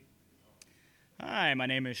Hi, my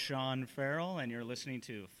name is Sean Farrell, and you're listening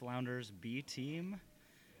to Flounders B Team,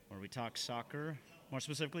 where we talk soccer, more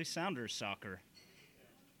specifically Sounders soccer.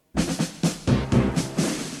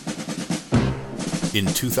 In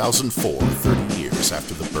 2004, 30 years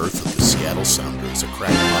after the birth of the Seattle Sounders, a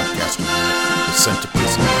crack podcaster unit was sent to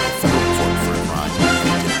prison by a federal court for a crime they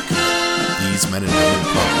didn't commit. These men and women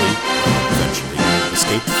promptly, eventually,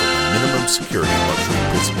 escaped from a minimum security luxury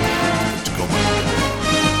prison camp to the Tacoma Underground.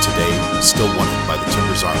 Today, still wanted by the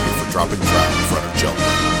Timbers Army for dropping trout in front of jail.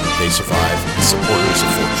 They survive as supporters of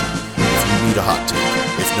fortune. If you need a hot take,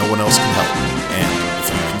 if no one else can help, and if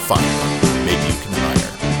you can find one, maybe you can hire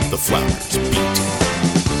the Flounders B Team.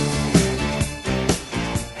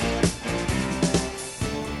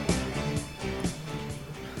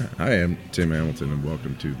 Hi, I'm Tim Hamilton, and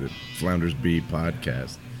welcome to the Flounders B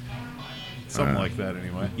podcast. Something like that,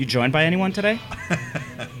 anyway. You joined by anyone today?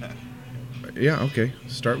 Yeah, okay.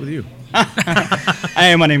 Start with you.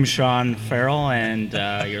 Hi, my name is Sean Farrell, and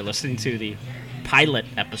you're listening to the pilot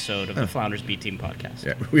episode of the Flounders B Team podcast.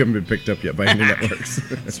 Yeah, we haven't been picked up yet by any networks.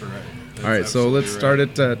 That's right. All right, so let's start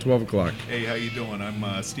at 12 o'clock. Hey, how you doing?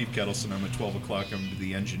 I'm Steve Kettleson. I'm at 12 o'clock. I'm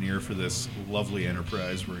the engineer for this lovely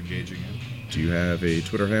enterprise we're engaging in. Do you have a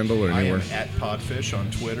Twitter handle or I anywhere? am at Podfish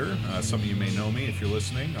on Twitter. Some of you may know me if you're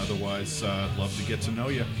listening. Otherwise, love to get to know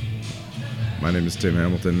you. My name is Tim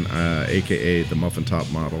Hamilton, a.k.a. the Muffin Top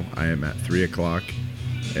Model. I am at 3 o'clock,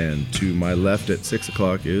 and to my left at 6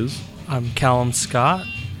 o'clock is... I'm Callum Scott,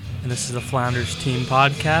 and this is the Flounders Team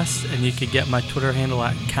podcast, and you could get my Twitter handle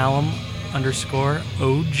at Callum_OG.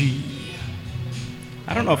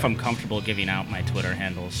 I don't know if I'm comfortable giving out my Twitter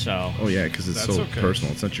handle, so... Oh, yeah, because it's so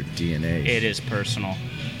personal. It's not your DNA. It is personal.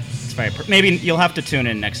 It's very maybe you'll have to tune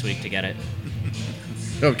in next week to get it.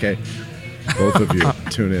 Okay. Both of you,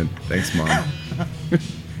 tune in. Thanks, Mom.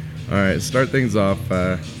 All right, start things off.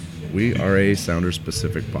 We are a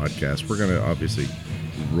Sounder-specific podcast. We're going to obviously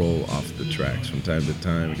roll off the tracks from time to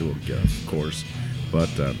time. We get a little guff, of course. But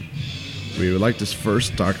we would like to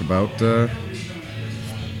first talk about...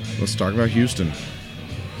 let's talk about Houston.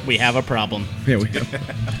 We have a problem. Yeah, we have.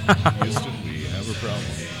 Houston, we have a problem.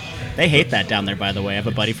 They hate that down there, by the way. I have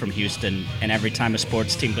a buddy from Houston, and every time a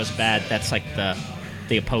sports team goes bad, that's like the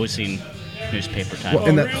opposing newspaper title. Well,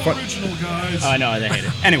 and that Original, guys. I know, they hate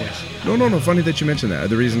it. Anyways. No. Funny that you mentioned that.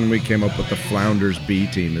 The reason we came up with the Flounders B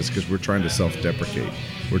Team is because we're trying to self-deprecate.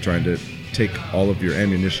 We're trying to take all of your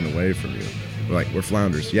ammunition away from you. We're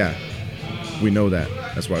Flounders. Yeah, we know that.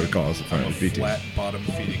 That's why we call us the Flounders B Team. Flat bottom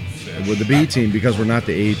feeding fish. We're the B Team because we're not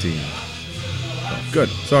the A Team. Good.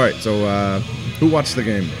 Sorry. So, who watched the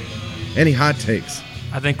game? Any hot takes?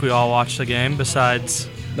 I think we all watched the game, besides...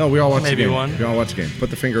 No, we all watched maybe the game. one. We all watched the game. Put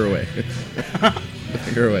the finger away. Put the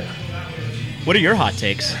finger away. What are your hot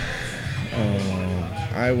takes?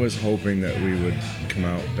 I was hoping that we would come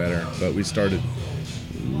out better, but we started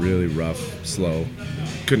really rough, slow.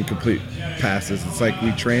 Couldn't complete passes. It's like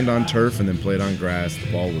we trained on turf and then played on grass. The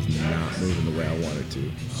ball was not moving the way I wanted to.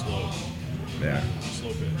 Slow. Yeah.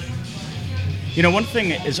 Slow pitch. You know, one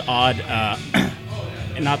thing is odd,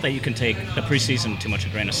 and not that you can take the preseason too much a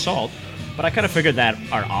grain of salt, but I kind of figured that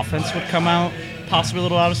our offense would come out possibly a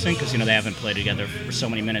little out of sync because, they haven't played together for so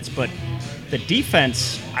many minutes. But the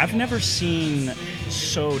defense, I've never seen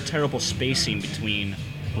so terrible spacing between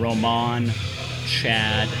Roman,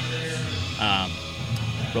 Chad,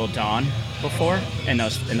 Rodon before in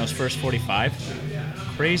those first 45.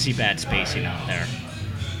 Crazy bad spacing out there.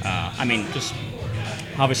 Just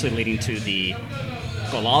obviously leading to the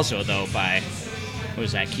golazo, though, by, what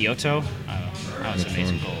was that, Kyoto? That was an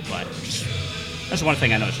amazing goal, but that's one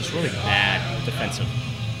thing I know. It's just really bad defensive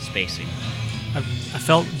spacing. I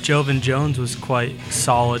felt Jovan Jones was quite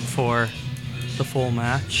solid for the full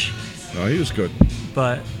match. No, he was good.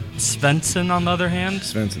 But Svensson, on the other hand...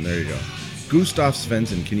 Svensson, there you go. Gustav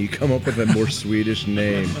Svensson. Can you come up with a more Swedish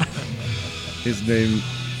name? His name...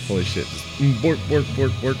 Holy shit. Bort.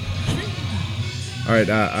 All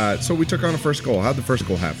right, so we took on a first goal. How'd the first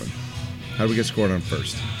goal happen? How did we get scored on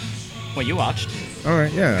first? Well, you watched. All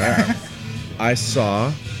right, yeah. I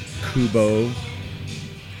saw Kubo,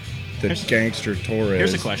 gangster Torres.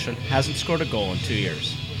 Here's a question. Hasn't scored a goal in 2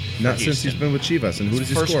 years. Not since he's been with Chivas. And who does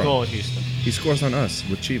he score on? First goal at Houston. He scores on us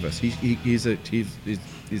with Chivas.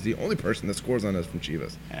 He's the only person that scores on us from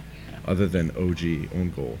Chivas, other than OG,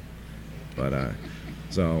 own goal. But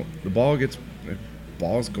so the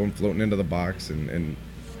ball's going floating into the box, and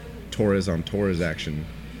Torres on Torres action.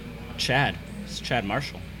 It's Chad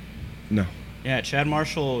Marshall. No. Yeah, Chad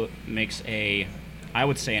Marshall makes I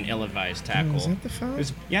would say an ill-advised tackle. Was that the foul?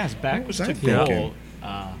 His back was to that goal.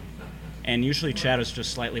 And usually Chad is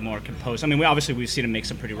just slightly more composed. I mean, we've seen him make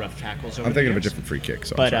some pretty rough tackles over I'm the thinking of a years. different free kick.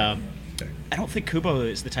 So But okay. I don't think Kubo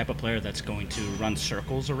is the type of player that's going to run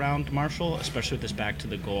circles around Marshall, especially with this back to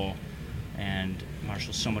the goal. And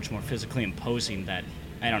Marshall's so much more physically imposing that,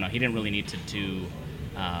 I don't know, he didn't really need to do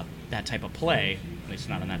that type of play, at least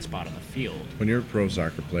not in that spot on the field. When you're a pro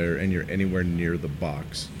soccer player and you're anywhere near the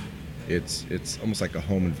box, it's almost like a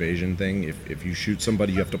home invasion thing. If you shoot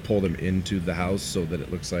somebody, you have to pull them into the house so that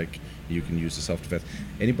it looks like you can use the self-defense.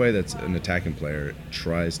 Anybody that's an attacking player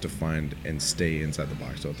tries to find and stay inside the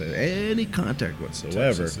box. So if there's any contact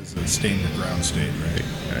whatsoever. Texas is a stand your ground state,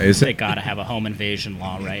 right? Is They it got to have a home invasion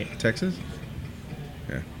law, right? Texas?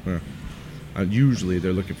 Yeah. Well, usually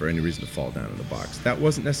they're looking for any reason to fall down in the box. That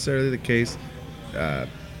wasn't necessarily the case.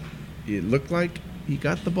 It looked like he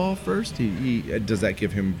got the ball first. Does that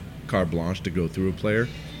give him carte blanche to go through a player?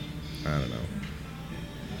 I don't know.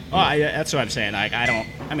 Well, that's what I'm saying.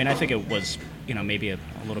 I think it was, maybe a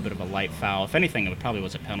little bit of a light foul. If anything, it probably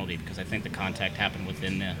was a penalty because I think the contact happened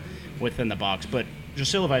within the box. But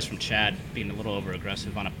just ill advice from Chad being a little over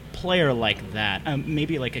aggressive on a player like that.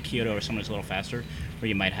 Maybe like a Kyoto or someone who's a little faster, where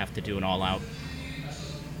you might have to do an all out.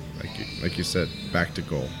 Like you said, back to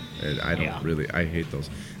goal. And I hate those.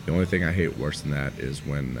 The only thing I hate worse than that is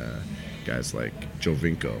when guys like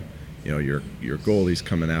Jovinko, your goalie's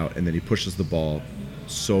coming out and then he pushes the ball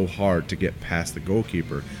so hard to get past the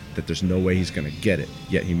goalkeeper that there's no way he's going to get it,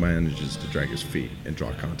 yet he manages to drag his feet and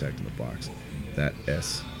draw contact in the box. That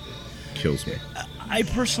S kills me. I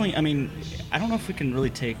personally, I don't know if we can really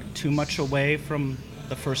take too much away from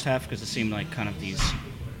the first half because it seemed like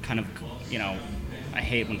I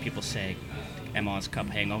hate when people say MLS Cup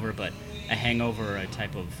hangover, but a hangover, a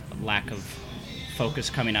type of lack of focus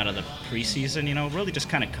coming out of the preseason, really just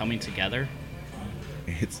kind of coming together.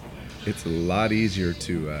 It's a lot easier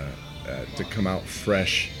to come out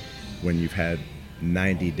fresh when you've had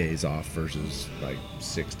 90 days off versus like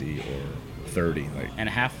 60 or 30. And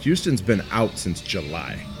a half. Houston's been out since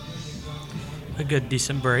July. A good,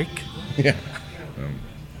 decent break. Yeah.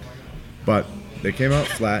 But they came out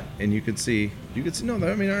flat, and you could see,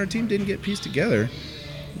 our team didn't get pieced together.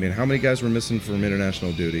 How many guys were missing from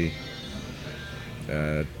international duty?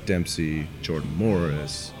 Dempsey, Jordan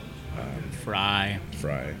Morris, Fry.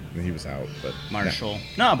 He was out, but Marshall.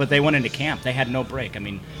 No, but they went into camp. They had no break.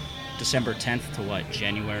 December 10th to what?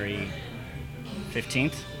 January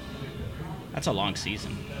 15th? That's a long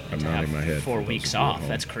season. I'm to nodding have my head 4 for weeks those who are at off. home.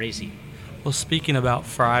 That's crazy. Well, speaking about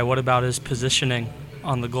Fry, what about his positioning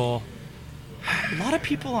on the goal? A lot of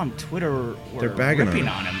people on Twitter were They're bagging ripping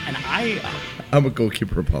on on him, and I'm a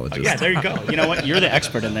goalkeeper apologist. yeah, there you go. You know what? You're the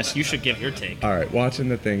expert in this. You should give your take. All right, watching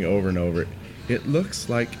the thing over and over, it looks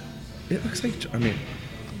like.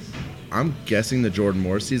 I'm guessing that Jordan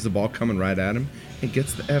Morris sees the ball coming right at him and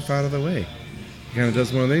gets the F out of the way. He kind of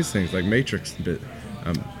does one of these things, like Matrix. But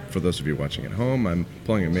for those of you watching at home, I'm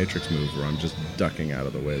pulling a Matrix move where I'm just ducking out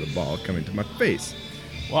of the way of the ball coming to my face.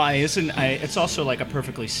 Well, it's also like a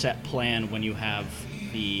perfectly set plan when you have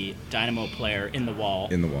the Dynamo player in the wall.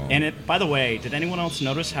 And by the way, did anyone else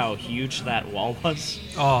notice how huge that wall was?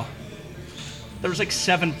 Oh, there was like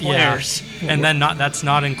 7 players. Yeah. And then that's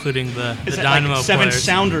not including the Dynamo like 7 players.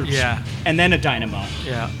 Sounders. Yeah. And then a Dynamo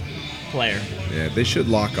player. Yeah, they should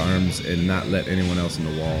lock arms and not let anyone else in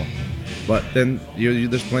the wall. But then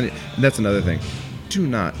there's plenty. And that's another thing. Do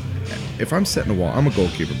not. If I'm setting a wall, I'm a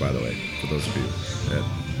goalkeeper, by the way, for those of you that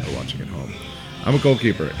are watching at home. I'm a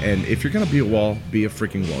goalkeeper, and if you're going to be a wall, be a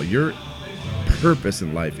freaking wall. Your purpose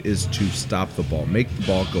in life is to stop the ball, make the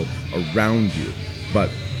ball go around you. But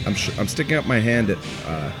I'm sticking up my hand at,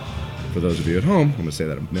 for those of you at home, I'm going to say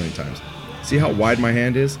that a million times. See how wide my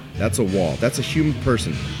hand is? That's a wall. That's a human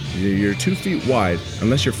person. You're 2 feet wide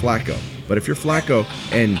unless you're Flacco. But if you're Flacco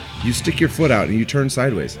and you stick your foot out and you turn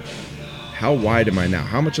sideways, how wide am I now?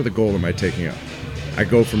 How much of the goal am I taking up? I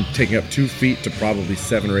go from taking up 2 feet to probably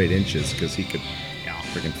 7 or 8 inches because he could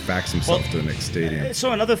freaking fax himself to the next stadium.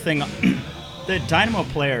 So another thing, the Dynamo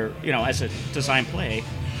player, as a design play,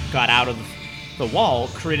 got out of the wall,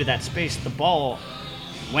 created that space. The ball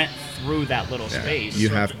went through that little space. You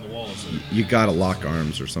got to lock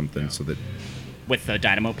arms or something so that. With the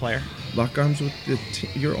Dynamo player? Lock arms with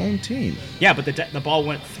your own team. Yeah, but the ball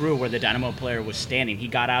went through where the Dynamo player was standing. He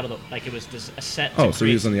got out of it was just a set. So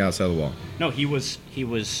he was on the outside of the wall. No, he was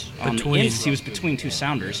on the ins. He was between 2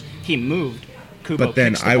 Sounders. He moved. Kubo but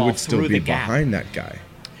then kicks the I ball would still through be the gap. behind that guy.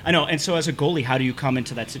 I know, and so as a goalie, how do you come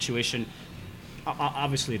into that situation?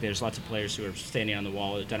 Obviously, there's lots of players who are standing on the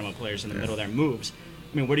wall. The Dynamo players in the middle of their moves.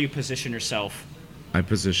 Where do you position yourself? I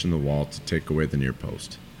position the wall to take away the near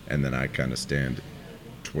post, and then I kind of stand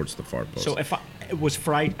towards the far post. So was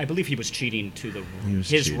Fry. I believe he was cheating to his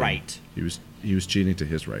cheating. right. He was cheating to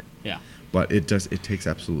his right. Yeah. But it takes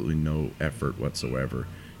absolutely no effort whatsoever.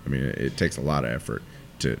 I mean, it takes a lot of effort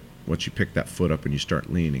to once you pick that foot up and you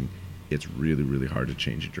start leaning, it's really, really hard to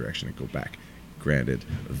change your direction and go back. Granted,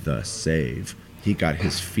 the save, he got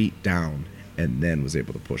his feet down and then was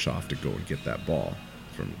able to push off to go and get that ball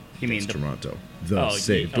from Toronto.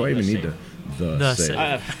 Save. Do I even need the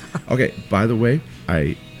save? Okay, by the way,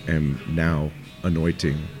 I am now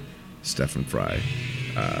anointing Stefan Fry,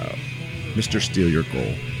 Mr. Steal Your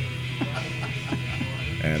Goal.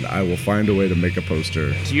 And I will find a way to make a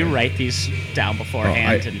poster. Do you write these down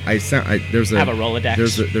beforehand? There's a have a Rolodex?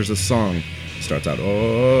 There's a song. Starts out,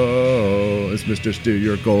 oh, it's Mr. Steal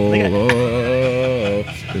Your Goal. Oh,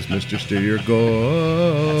 it's Mr. Steal Your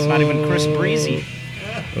Goal. That's not even Chris Breezy.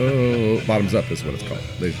 Oh, bottoms up is what it's called,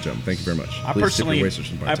 ladies and gentlemen. Thank you very much. I personally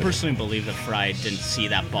believe that Fry didn't see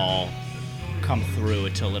that ball come through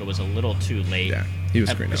until it was a little too late. Yeah, he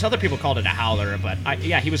was screened out. Other people called it a howler, but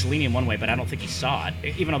he was leaning one way, but I don't think he saw it,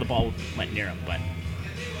 even though the ball went near him.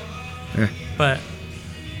 But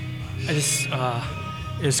I just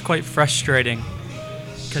it's quite frustrating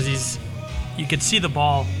because you could see the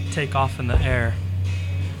ball take off in the air,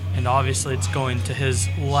 and obviously it's going to his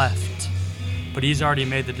left, but he's already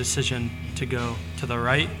made the decision to go to the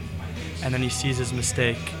right, and then he sees his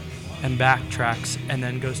mistake and backtracks and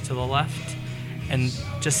then goes to the left. And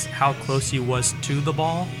just how close he was to the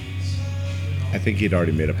ball. I think he'd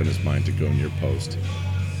already made up in his mind to go near post.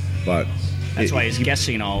 But that's why he's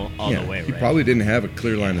guessing all the way, right? He probably didn't have a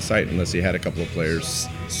clear line of sight unless he had a couple of players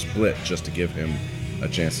split just to give him a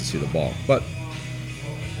chance to see the ball. But,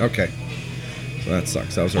 okay. So that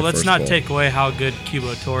sucks. That was our first let's not goal. take away how good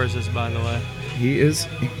Cubo Torres is, by the way.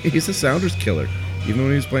 He's a Sounders killer. Even when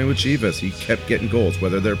he was playing with Chivas, he kept getting goals.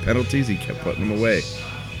 Whether they're penalties, he kept putting them away.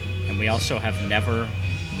 And we also have never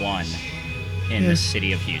won in the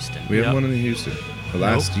city of Houston. We haven't won in Houston. The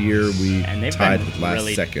last year we tied with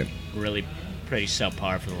last second. Really pretty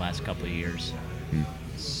subpar for the last couple of years.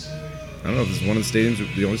 I don't know if this is one of the stadiums,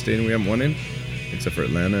 the only stadium we haven't won in, except for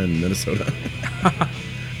Atlanta and Minnesota.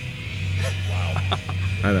 Wow.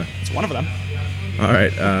 I know. It's one of them. All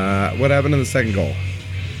right. What happened in the second goal?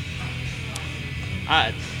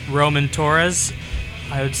 Roman Torres,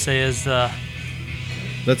 I would say, is the...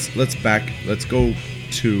 Let's go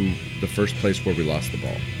to the first place where we lost the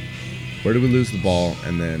ball. Where did we lose the ball,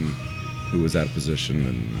 and then who was out of position?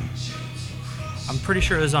 And I'm pretty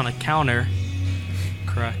sure it was on a counter,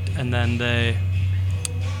 correct? And then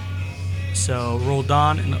so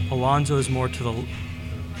Roldan and Alonso is more to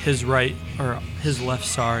his right or his left,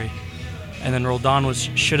 sorry. And then Roldan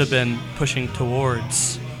should have been pushing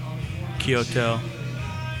towards Kyoto.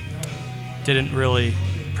 Didn't really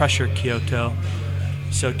pressure Kyoto.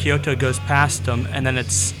 So Kyoto goes past him, and then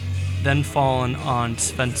it's then fallen on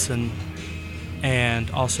Svensson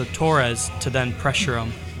and also Torres to then pressure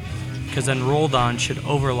him. Because then Roldan should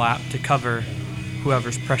overlap to cover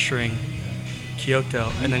whoever's pressuring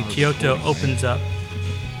Kyoto. And then Kyoto opens up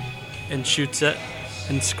and shoots it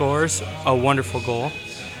and scores a wonderful goal.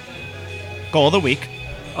 Goal of the week.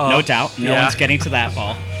 No doubt. No one's getting to that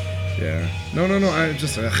ball. Yeah. No. I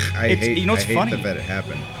just I hate that it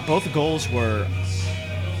happened. Both goals were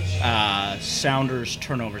Sounders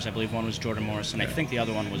turnovers. I believe one was Jordan Morris, and I think the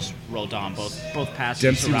other one was Roldan. Both passes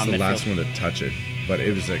Dempsey around was the midfield. last one to touch it, but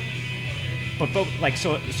it was like. But both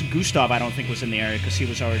so Gustav I don't think was in the area because he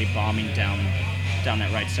was already bombing down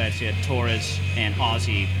that right side. So you had Torres and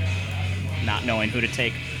Ozzy not knowing who to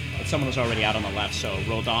take. But someone was already out on the left, so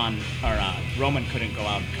Roman couldn't go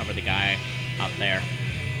out and cover the guy out there.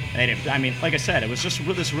 They didn't. I mean, like I said, it was just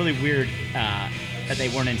this really weird that they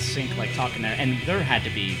weren't in sync, like talking there. And there had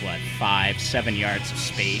to be 5-7 yards of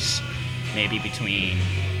space, maybe between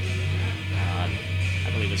I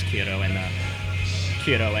believe it was Kyoto and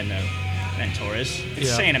Torres.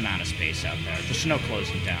 Insane amount of space out there. Just no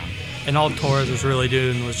closing down. And all Torres was really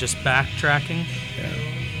doing was just backtracking. Yeah.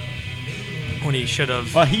 When he should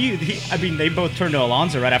have. Well, I mean, they both turned to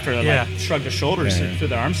Alonso right after shrugged their shoulders and threw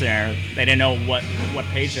their arms there. They didn't know what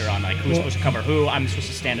page they're on, like who's supposed to cover who. I'm supposed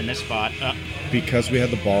to stand in this spot. Because we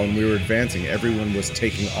had the ball and we were advancing, everyone was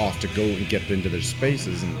taking off to go and get into their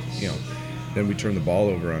spaces, and then we turned the ball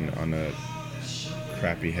over on a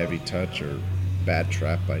crappy heavy touch or bad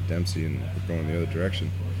trap by Dempsey, and we're going the other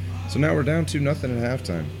direction. So now we're down 2-0 at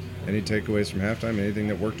halftime. Any takeaways from halftime? Anything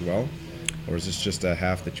that worked well? Or is this just a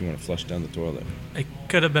half that you want to flush down the toilet? It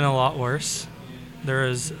could have been a lot worse.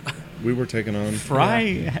 We were taking on.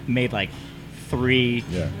 Fry made 3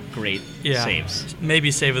 great saves. Maybe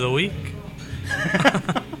save of the week.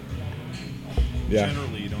 Yeah.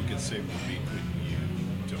 Generally, you don't get saved of the week when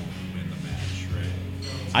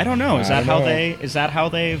I don't know. Is I that don't how know.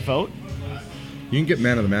 they vote You can get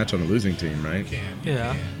man of the match on the losing team, right?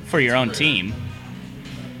 Yeah. for your own team?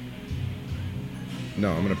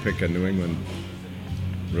 No, I'm gonna pick a New England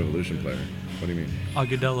Revolution player. What do you mean?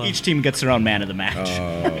 Agudelo. Each team gets their own man of the match.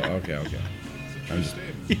 Oh, okay. I'm just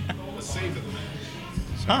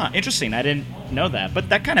Huh, interesting. I didn't know that, but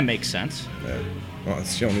that kind of makes sense. well,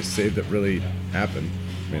 it's the only save that really happened.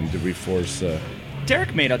 I mean, did we force?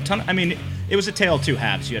 Derek made a ton. I mean, it was a tale of two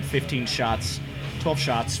halves. You had 15 shots, 12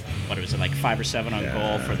 shots. What was it, like 5 or 7 on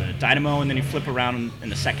goal for the Dynamo, and then you flip around in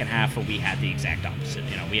the second half where we had the exact opposite.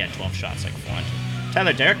 We had 12 shots like Flint.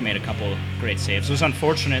 Tyler Derek made a couple great saves. It was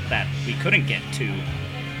unfortunate that we couldn't get 2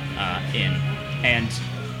 in. And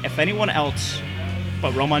if anyone else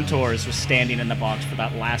but Roman Torres was standing in the box for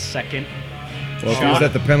that last second. Well, if he was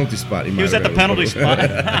at the penalty spot, He was at the penalty spot.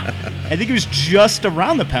 I think he was just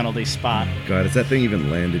around the penalty spot. God, has that thing even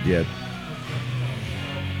landed yet?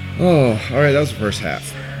 Oh, all right. That was the first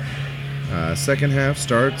half. Second half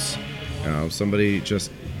starts. Somebody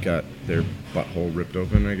just got their butthole ripped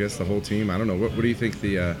open. I guess the whole team. I don't know. What do you think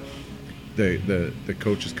the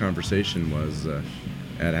coach's conversation was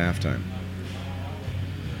at halftime?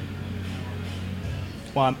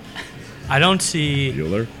 Well, I don't see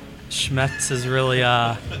Bueller? Schmetz is really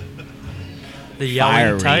the Fiery.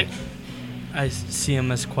 yelling type. I see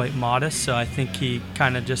him as quite modest, so I think he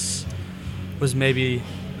kind of just was maybe,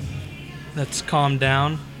 let's calm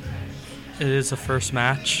down. It is a first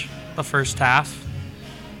match, a first half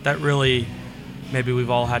that really maybe we've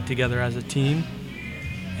all had together as a team,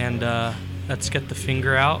 and let's get the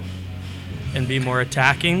finger out and be more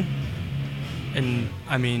attacking. And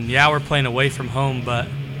I mean, yeah, we're playing away from home, but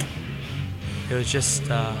it was just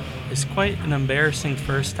it's quite an embarrassing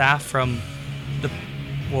first half from the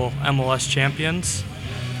MLS champions,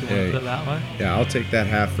 if you want to put it that way. Yeah, I'll take that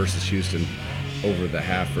half versus Houston over the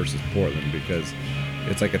half versus Portland because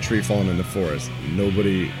it's like a tree falling in the forest.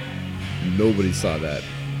 Nobody saw that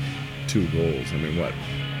 2 goals. I mean, what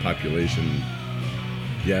population?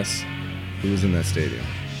 Yes, who was in that stadium?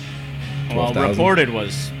 well, 12,000? reported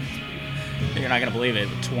was, you're not going to believe it,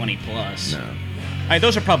 20 plus. No. I mean,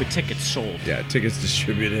 those are probably tickets sold. Yeah, tickets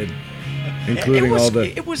distributed, including it was, all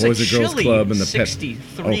the it was Boys a and Girls chilly Club and the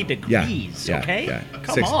 63 degrees, yeah, okay? Yeah.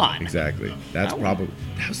 Come on. Exactly. That's That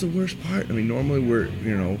that was the worst part. I mean, normally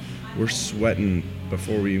we're sweating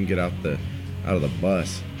before we even get out of the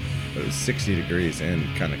bus. But it was 60 degrees and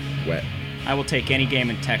kind of wet. I will take any game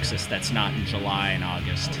in Texas that's not in July and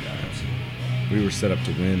August. We were set up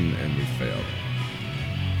to win and we failed.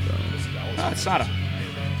 So, No, it's not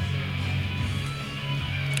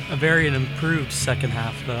A very improved second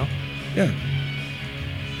half, though. yeah,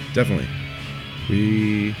 definitely.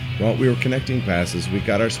 We were connecting passes. We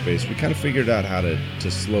got our space. We kind of figured out how to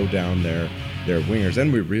slow down their wingers,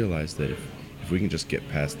 and we realized that if we can just get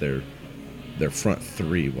past their front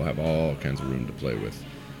 3, we'll have all kinds of room to play with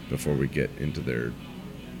before we get into their,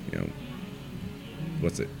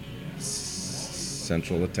 what's it?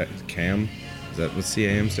 Central attack CAM? Is that what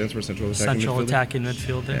CAM stands for? Central attacking Central midfielder? attacking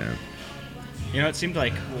midfielder. Yeah. It seemed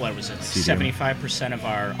like, what was it, CDM. 75% of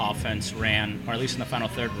our offense ran, or at least in the final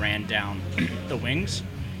third, ran down the wings,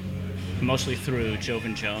 mostly through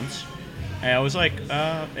Jovan Jones. And I was like,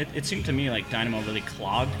 it seemed to me like Dynamo really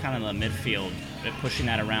clogged kind of the midfield, pushing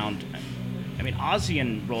that around. I mean, Ozzy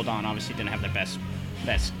and Roldan obviously didn't have their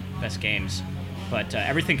best games, but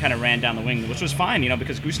everything kind of ran down the wing, which was fine,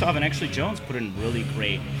 because Gustav and actually Jones put in really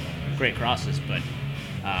great crosses, but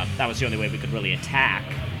that was the only way we could really attack.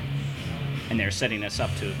 And they're setting us up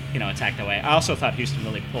to, attack that way. I also thought Houston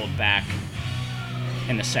really pulled back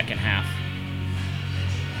in the second half.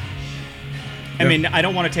 I mean, I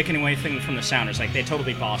don't want to take anything from the Sounders. Like, they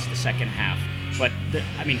totally bossed the second half. But,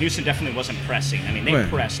 Houston definitely wasn't pressing. I mean, they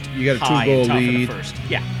pressed you got a high 2-goal and tough in lead. the first.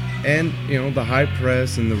 Yeah. And, the high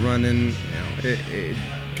press and the running, it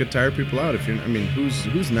could tire people out.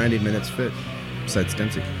 Who's 90 minutes fit besides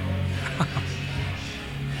Dempsey?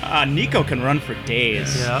 Nico can run for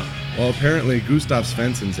days. Yeah. Well, apparently Gustav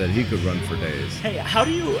Svensson said he could run for days. Hey, how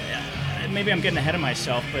do you... maybe I'm getting ahead of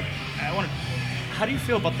myself, but how do you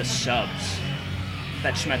feel about the subs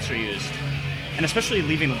that Schmetzer used? And especially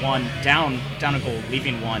leaving one down a goal,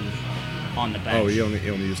 leaving one on the bench. Oh, he only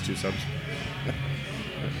used 2 subs?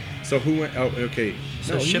 So who went... Oh, okay.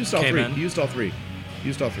 So No, he Ship used all came 3. in. He used all 3.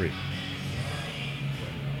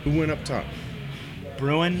 Who went up top?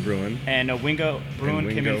 Bruin. And Wingo. Bruin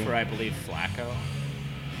came in Wingo. for, I believe, Flacco.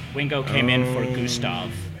 Wingo came in for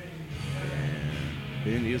Gustav.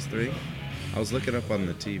 He didn't use 3? I was looking up on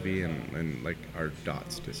the TV and like our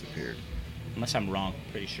dots disappeared. unless I'm wrong.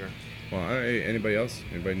 Pretty sure. Well, anybody else?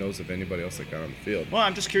 Anybody knows of anybody else that got on the field? Well,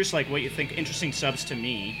 I'm just curious, like, what you think. Interesting subs to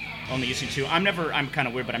me, only using 2. I'm kind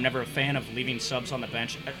of weird, but I'm never a fan of leaving subs on the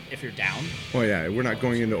bench if you're down. Well, yeah, we're not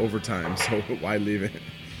going into overtime, so why leave it?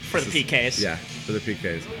 For the PKs. Yeah, for the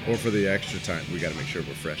PKs. Or for the extra time. We got to make sure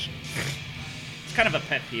we're fresh. It's kind of a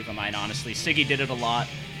pet peeve of mine, honestly. Siggy did it a lot.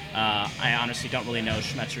 I honestly don't really know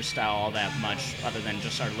Schmetzer's style all that much, other than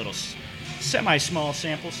just our little semi-small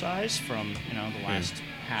sample size from, the last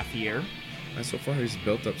half year. And so far, he's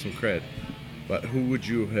built up some cred. But who would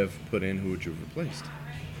you have put in? Who would you have replaced?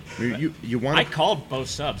 You want? I called both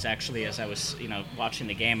subs actually as I was, watching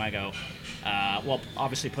the game. I go,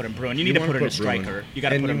 obviously put in Bruin. You need to put in a striker. You got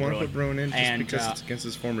to put in Bruin. And you want to put Bruin in just because it's against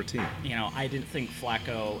his former team. I didn't think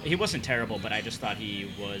Flacco. He wasn't terrible, but I just thought he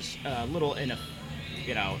was a little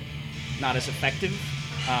not as effective.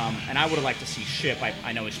 And I would have liked to see Ship.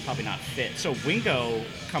 I know he's probably not fit. So Wingo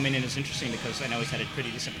coming in is interesting because I know he's had a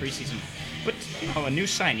pretty decent preseason. But, a new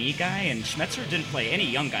signee guy, and Schmetzer didn't play any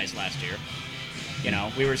young guys last year.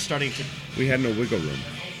 We were starting to... We had no wiggle room.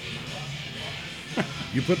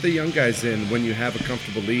 You put the young guys in when you have a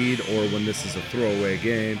comfortable lead or when this is a throwaway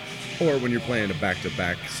game or when you're playing a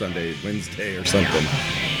back-to-back Sunday, Wednesday or something.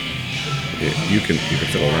 You can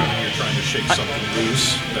fiddle around. You're trying to shake something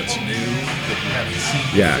loose that's new that you haven't seen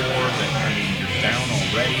before. You're down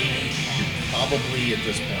already. You're probably at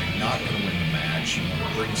this point not going to win the match. You want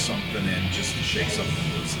to bring something in just to shake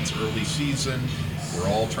something loose. It's early season. We're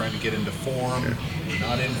all trying to get into form. Yeah. We're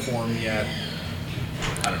not in form yet.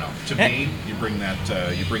 I don't know. To me, you bring that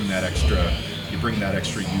extra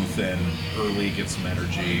youth in early, get some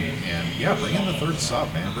energy, and bring in the third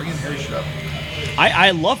sub, man. Bring in Harry Shep. I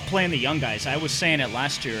love playing the young guys. I was saying it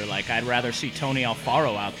last year. Like, I'd rather see Tony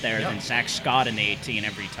Alfaro out there than Zach Scott in the 18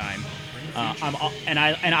 every time.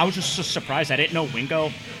 I was just so surprised. I didn't know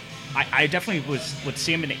Wingo. I definitely would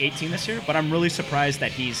see him in the 18 this year, but I'm really surprised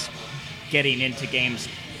that he's getting into games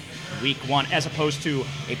week 1 as opposed to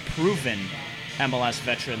a proven MLS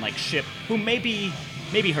veteran like Ship, who may be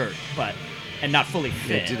hurt, and not fully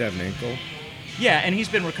fit. He did have an ankle. Yeah, and he's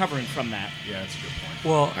been recovering from that. Yeah, that's a good point.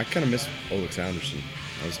 Well, I kind of miss Alex Anderson.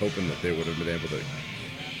 I was hoping that they would have been able to,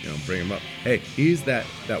 bring him up. Hey, he's that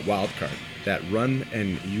wild card, that run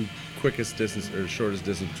and you quickest distance or shortest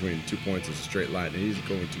distance between 2 points is a straight line, and he's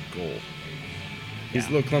going to goal. He's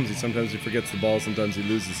a little clumsy. Sometimes he forgets the ball. Sometimes he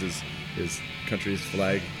loses his country's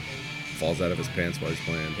flag, falls out of his pants while he's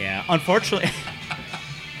playing. Yeah, unfortunately,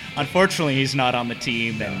 he's not on the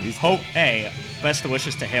team. And best of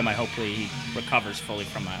wishes to him. I hopefully he recovers fully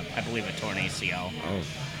from I believe a torn ACL. Oh,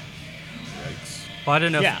 Yikes. Well, I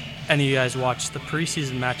don't know if any of you guys watched the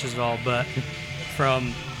preseason matches at all, but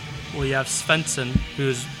you have Svensson,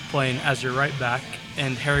 who's playing as your right back,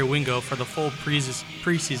 and Harry Wingo for the full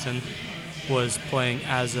preseason was playing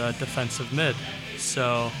as a defensive mid.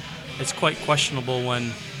 So it's quite questionable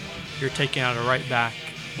when you're taking out a right back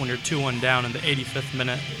when you're 2-1 down in the 85th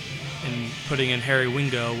minute and putting in Harry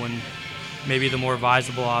Wingo when maybe the more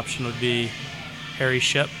viable option would be Harry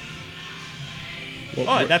Ship.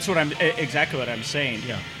 Well, that's exactly what I'm saying.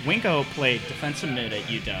 Yeah. Wingo played defensive mid at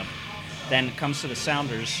UW, then comes to the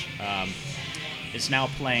Sounders, is now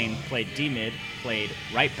played D-mid, played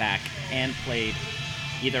right back, and played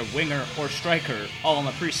either winger or striker all in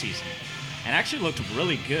the preseason. And actually looked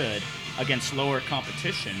really good against lower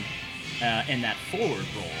competition in that forward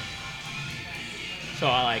role. So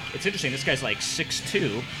it's interesting. This guy's like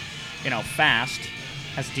 6'2", fast,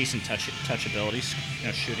 has decent touch abilities,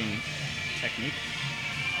 shooting technique.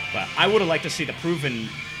 But I would have liked to see the proven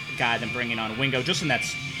guy than bringing on Wingo just in that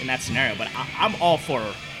scenario. But I'm all for.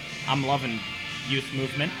 I'm loving youth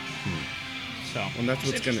movement. So and that's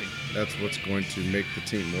what's going to make the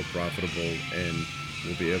team more profitable, and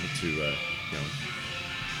we'll be able to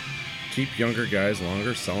keep younger guys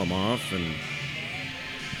longer, sell them off, and.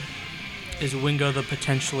 Is Wingo the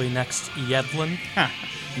potentially next Yedlin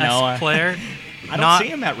player? I don't see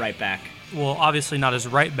him at right back. Well, obviously not as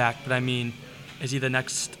right back, but I mean, is he the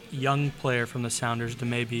next young player from the Sounders to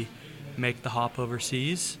maybe make the hop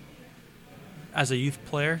overseas as a youth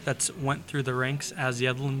player that's went through the ranks as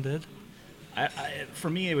Yedlin did? For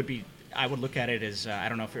me, it would be. I would look at it as I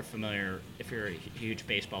don't know if you're familiar, if you're a huge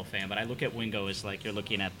baseball fan, but I look at Wingo as like you're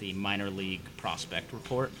looking at the minor league prospect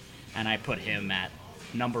report, and I put him at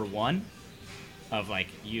number 1 of like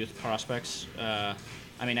youth prospects. I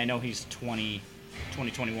mean, I know he's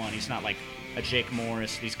 2021. He's not like a Jake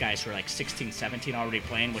Morris. These guys who are like 16, 17 already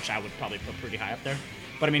playing, which I would probably put pretty high up there.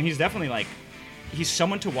 But I mean, he's definitely he's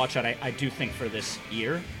someone to watch out. I do think for this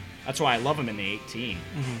year. That's why I love him in the 18.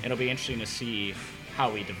 Mm-hmm. It'll be interesting to see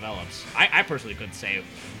how he develops. I personally couldn't say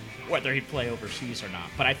whether he'd play overseas or not.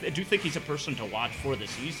 But I do think he's a person to watch for the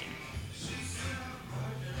season.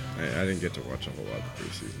 I didn't get to watch a whole lot of the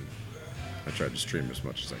preseason. I tried to stream as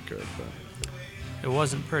much as I could, but It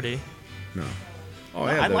wasn't pretty. no. Oh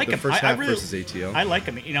yeah, I like the him. first I half really, versus ATL. I like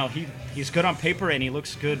him. You know, he's good on paper and he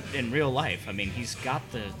looks good in real life. I mean, he's got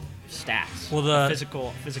the stats. Well, the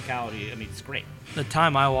physicality. I mean, it's great. The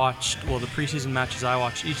time I watched, the preseason matches I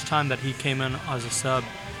watched, each time that he came in as a sub,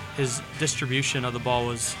 his distribution of the ball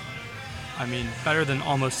was, better than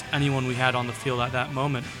almost anyone we had on the field at that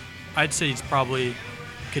moment. I'd say he's probably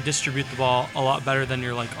could distribute the ball a lot better than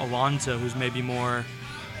your Alonso, who's maybe more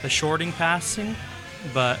the shorting passing,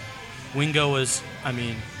 but Wingo was,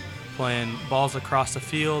 playing balls across the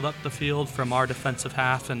field, up the field from our defensive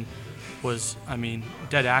half, and was,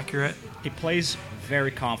 dead accurate. He plays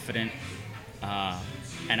very confident,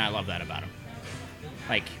 and I love that about him.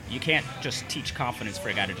 Like, you can't just teach confidence for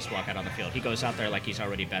a guy to just walk out on the field. He goes out there like he's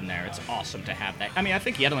already been there. It's awesome to have that. I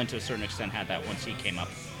think Yedelin, to a certain extent, had that once he came up.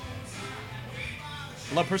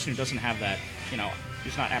 I love a person who doesn't have that,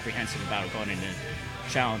 who's not apprehensive about going into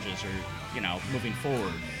challenges or, moving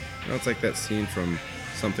forward. It's like that scene from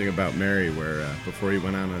Something About Mary where before he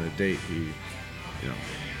went out on a date, he,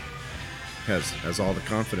 has all the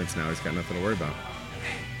confidence now. He's got nothing to worry about.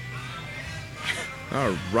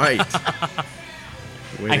 All right.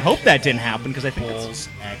 I hope that didn't happen because I think Balls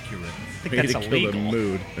accurate. I think Way that's to kill illegal the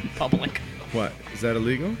mood. in public. What? Is that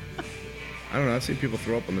illegal? I don't know. I've seen people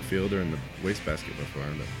throw up on the field or in the wastebasket before.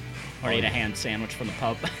 But Or eat a hand sandwich from the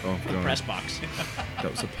pub Oh, from the God. press box.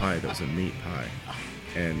 that was a pie. That was a meat pie.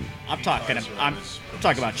 And I'm talking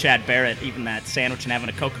about Chad Barrett eating that sandwich and having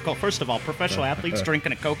a Coca-Cola. First of all, professional athletes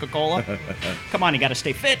drinking a Coca-Cola. Come on, you got to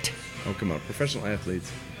stay fit. oh, come on, professional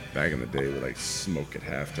athletes back in the day would smoke at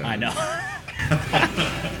halftime. I know.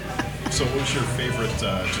 So what was your favorite,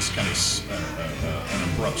 just kind of an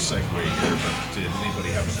abrupt segue here, but did anybody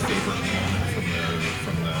have a favorite moment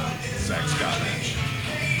from the Zach Scott match?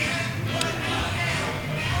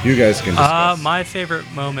 You guys can discuss. My favorite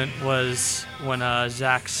moment was when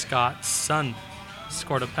Zach Scott's son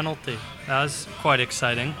scored a penalty. That was quite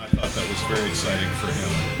exciting. I thought that was very exciting for him.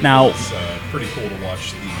 Now- It's pretty cool to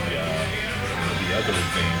watch the other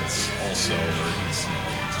advance also, where he's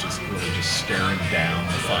just really just staring down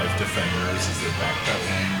the 5 defenders as they're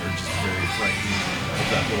backpedaling. They're just very frightened of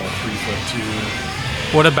that little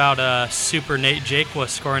 3'2". What about Super Nate Jakwa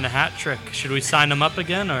scoring a hat trick? Should we sign him up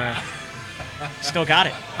again, or? Still got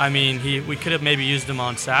it. We could have maybe used him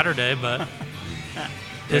on Saturday, but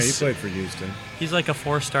Yeah, he played for Houston. he's like a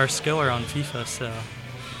 4-star skiller on FIFA, so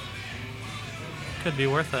could be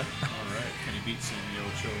worth it. All right, can he beat Sammy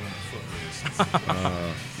Ocho in the foot race?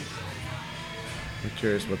 I'm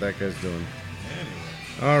curious what that guy's doing.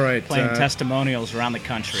 All right. Playing testimonials around the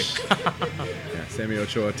country. Yeah, Sammy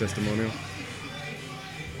Ochoa testimonial.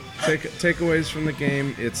 Takeaways from the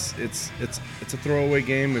game. It's a throwaway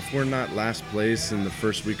game. If we're not last place in the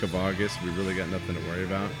first week of August, we really got nothing to worry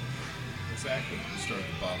about. Exactly. We start at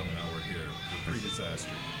the bottom, now we're here. We're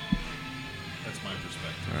pre-disaster. That's my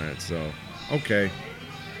perspective. All right. So, okay.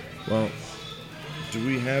 Well, do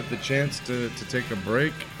we have the chance to take a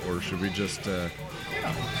break, or should we just? I'd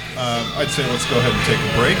say let's go ahead and take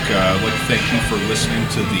a break. I'd like to thank you for listening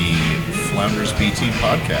to the Flounders B Team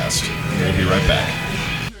podcast. We'll be right back.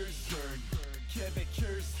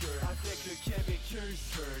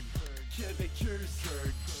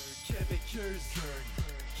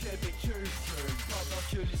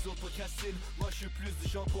 Moi je suis plus du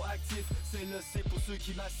genre proactif. C'est le C pour ceux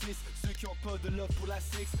qui m'assistent, ceux qui ont pas de love pour la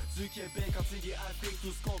six. Du Québec anti avec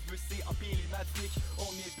tout ce qu'on veut c'est empiler les matriques.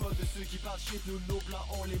 On n'est pas de ceux qui parlent shit, nous nos blancs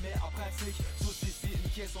on les met en pratique. Sauf si c'est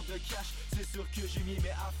une question de cash, c'est sûr que j'ai mis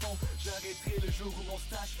mes à fond. J'arrêterai le jour où mon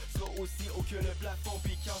stash sera aussi haut que le plafond.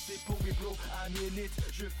 Puis quand c'est pour mes bros à minute,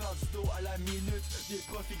 je vais faire du dos à la minute. Des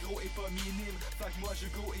profits gros et pas minimes, fait que moi je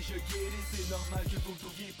go et je get it. C'est normal que vous me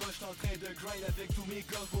trouviez pas, j'suis en train de grind avec tous mes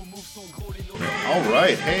gars. Vos moves sont gros, les nôtres. All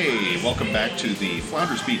right. Hey, welcome back to the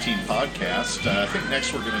Flounders B Team podcast. I think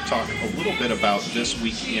next we're going to talk a little bit about this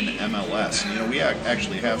week in MLS. You know, we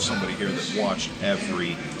actually have somebody here that watched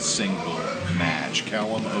every single match.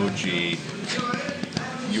 Callum OG,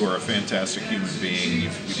 you are a fantastic human being.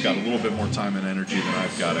 You've got a little bit more time and energy than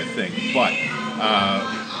I've got, I think. But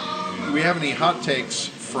do we have any hot takes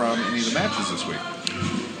from any of the matches this week?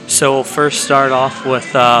 So we'll first start off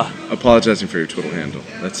with Apologizing for your Twitter handle.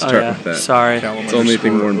 Let's start with that. Sorry. Callum It's the only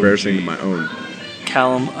thing more _ embarrassing OG. than my own.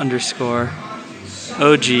 Callum _OG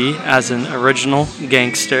as an original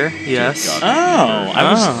gangster. Yes. God. Oh, I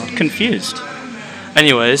was confused.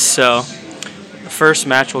 Anyways, so the first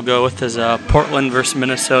match we'll go with is Portland versus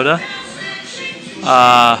Minnesota.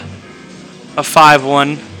 a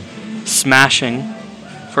 5-1 smashing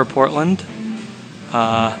for Portland.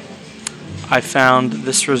 I found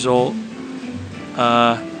this result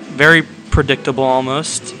very predictable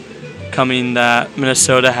almost, coming that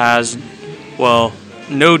Minnesota has, well,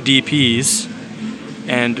 no DPs,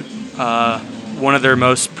 and one of their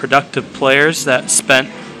most productive players that spent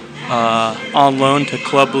on loan to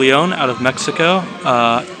Club Leon out of Mexico,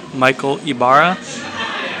 Michael Ibarra,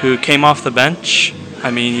 who came off the bench.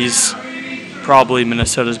 I mean, he's probably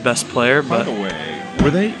Minnesota's best player. By But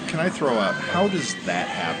the way, can I throw out, how does that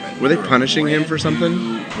happen? Were they You're a punishing him brand for something?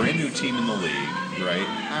 Brand new team in the league, right?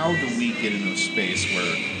 How do we get into a space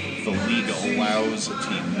where the league allows a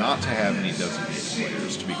team not to have any designated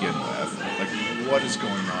players to begin with? Like, what is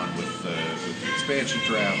going on with the expansion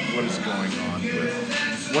draft? What is going on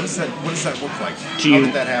with what does that look like? How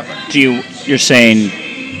did that happen? You're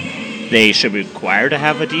saying they should be required to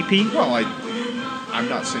have a DP? Well, I'm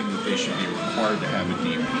not saying that they should be required to have a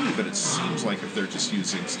DP, but it seems like if they're just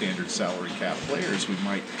using standard salary cap players,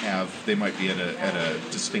 they might be at a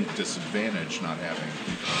distinct disadvantage, not having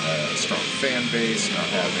a strong fan base, not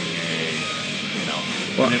having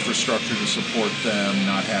an infrastructure to support them,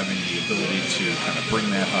 not having the ability to kind of bring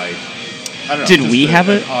that hype. I don't know. Did we have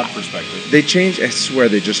an odd perspective? They changed. I swear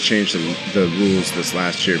they just changed the rules this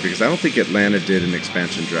last year, because I don't think Atlanta did an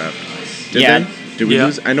expansion draft. Did Yeah. they? Did we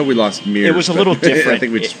lose? I know we lost Mears. It was a little different, I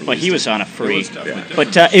think we just but he was on a free. different.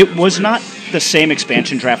 But it was not the same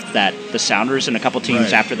expansion draft that the Sounders and a couple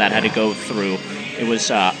teams after that had to go through. It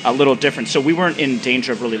was a little different. So we weren't in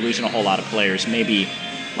danger of really losing a whole lot of players, maybe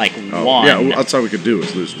like one. Yeah, well, that's all we could do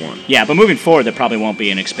is lose one. Yeah, but moving forward, there probably won't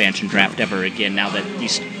be an expansion draft ever again now that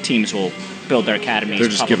these teams will build their academies They're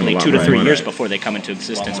just giving probably a lot 2 to more 3 money. years before they come into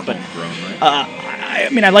existence. More But homegrown, right? I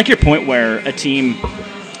mean, I like your point where a team,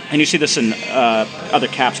 and you see this in other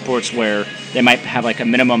cap sports where they might have like a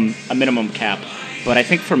minimum cap. But I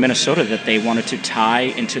think for Minnesota that they wanted to tie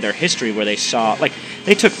into their history where they saw, like,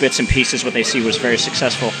 they took bits and pieces what they see was very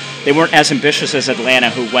successful. They weren't as ambitious as Atlanta,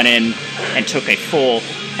 who went in and took a full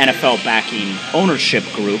NFL backing ownership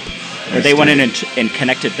group, where they went in and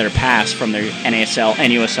connected their past from their NASL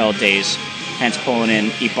and USL days, hence pulling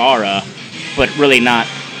in Ibarra, but really not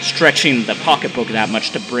stretching the pocketbook that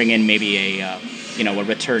much to bring in maybe a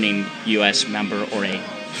returning U.S. member or a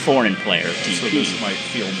foreign player. So this might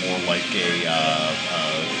feel more like a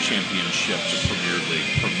championship to Premier League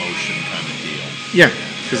promotion kind of deal. Yeah,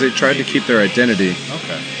 because they tried to keep their identity.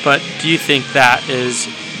 Okay. But do you think that is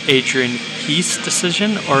Adrian Heath's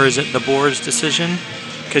decision, or is it the board's decision?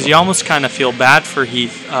 Because you almost kind of feel bad for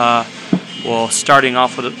Heath, starting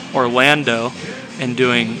off with Orlando and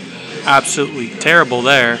doing absolutely terrible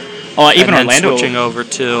there. Oh, even and then Orlando switching over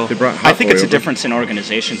to. They brought I think it's a over. difference in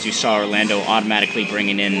organizations. You saw Orlando automatically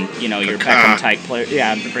bringing in, your Beckham type player.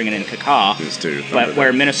 Yeah, bringing in Kaká. This too. But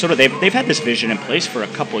where Minnesota, they've had this vision in place for a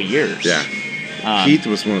couple years. Yeah. Heath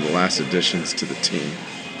was one of the last additions to the team.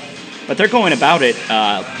 But they're going about it,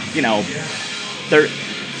 they're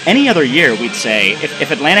any other year, we'd say, if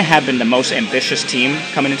Atlanta had been the most ambitious team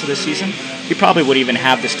coming into this season, you probably would even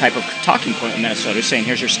have this type of talking point in Minnesota, saying,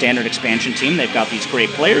 here's your standard expansion team. They've got these great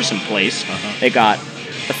players in place. They got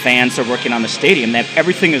the fans. They're working on the stadium.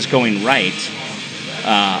 Everything is going right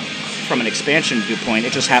from an expansion viewpoint.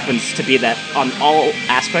 It just happens to be that on all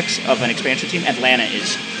aspects of an expansion team, Atlanta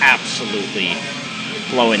is absolutely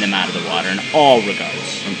blowing them out of the water in all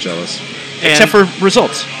regards. I'm jealous. Except for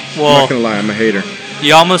results. I'm Well, not going to lie, I'm a hater.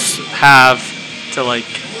 you almost have to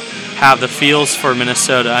have the feels for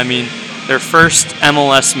Minnesota. I mean, their first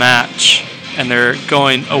MLS match, and they're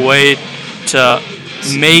going away to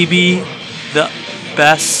maybe the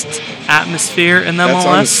best atmosphere in the That's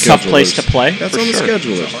on the MLS. Tough place to schedulers. play, That's for on the sure.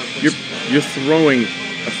 schedulers. You're throwing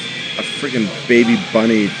a freaking baby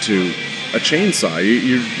bunny to a chainsaw.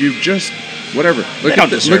 You just whatever. Look don't at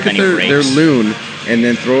deserve any their breaks. loon and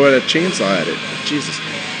then throw a chainsaw at it. Jesus.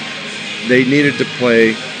 They needed to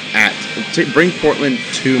play bring Portland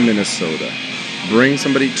to Minnesota. Bring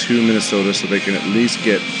somebody to Minnesota so they can at least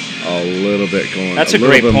get a little bit going. That's a little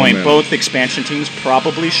great bit point. momentum. Both expansion teams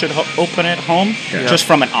probably should open at home, Yeah. just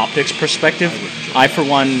from an optics perspective. I, for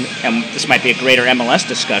one, and this might be a greater MLS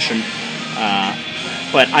discussion,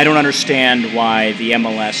 but I don't understand why the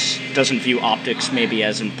MLS doesn't view optics maybe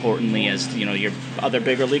as importantly as your other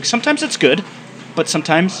bigger leagues. Sometimes it's good, but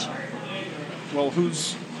sometimes Well,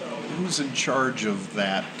 who's in charge of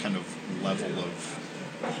that kind of level of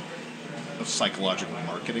psychological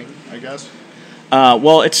marketing, I guess?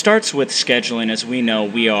 well, it starts with scheduling. As we know,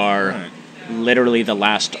 we are Right. literally the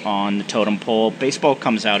last on the totem pole. Baseball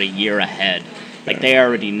comes out a year ahead. Like they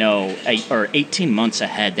already know, or 18 months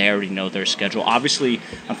ahead, they already know their schedule. Obviously,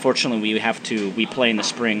 unfortunately, we play in the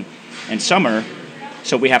spring and summer,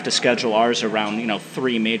 so we have to schedule ours around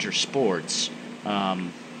 3 major sports.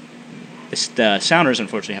 The Sounders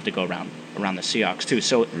unfortunately have to go around the Seahawks too.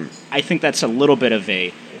 So I think that's a little bit of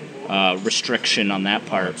a restriction on that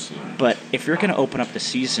part. But if you're going to open up the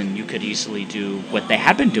season, you could easily do what they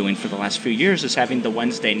have been doing for the last few years, is having the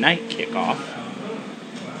Wednesday night kickoff.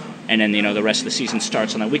 And then, the rest of the season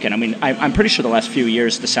starts on that weekend. I mean, I'm pretty sure the last few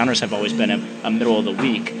years the Sounders have always been a middle of the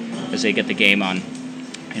week, as they get the game on,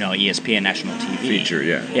 ESPN national TV. Feature,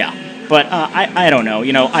 yeah. Yeah. But I don't know.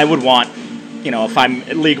 I would want, if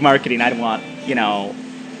I'm league marketing, I'd want,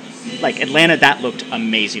 like Atlanta, that looked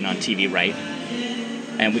amazing on TV, right?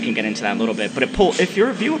 And we can get into that a little bit. But if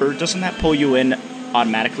you're a viewer, doesn't that pull you in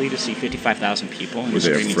automatically to see 55,000 people? Were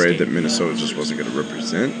they afraid that Minnesota just wasn't going to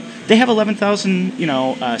represent? They have 11,000,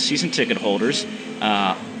 season ticket holders.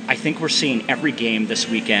 I think we're seeing every game this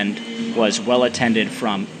weekend was well attended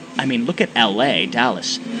from. I mean, look at L.A.,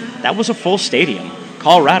 Dallas. That was a full stadium.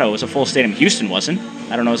 Colorado was a full stadium. Houston wasn't.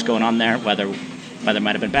 I don't know what's going on there. Weather might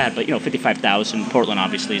have been bad, but 55,000. Portland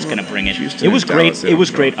obviously is going to bring it. Houston, it was great. Dallas, it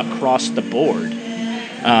was great across the board.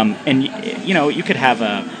 And you could have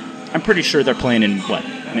I'm pretty sure they're playing in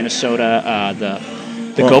Minnesota,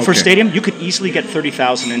 the Gopher Stadium. You could easily get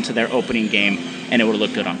 30,000 into their opening game, and it would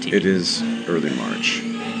look good on TV. It is early March.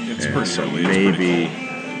 It's pretty so early.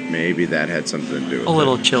 Maybe that had something to do with A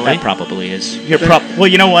little chilly. That probably is. Well,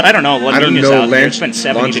 you know what? I don't know. I don't know. Out there. It's been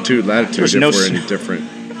 70 longitude, latitude, There's if no we're any different.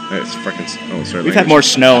 It's fucking. Oh, sorry. We've had more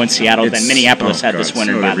snow in Seattle than Minneapolis had this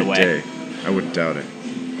winter, snowed by the every way. day. I wouldn't doubt it.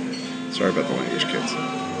 Sorry about the language, kids.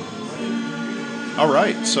 All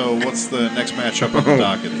right, so what's the next matchup on the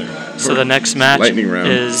docket there? So the next match Lightning round.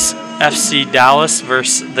 is FC Dallas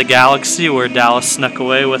versus the Galaxy, where Dallas snuck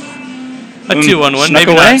away with a 2-1 win. Snuck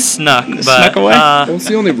Maybe away? not snuck, but Snuck away? Well, it's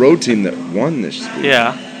the only road team that won this week.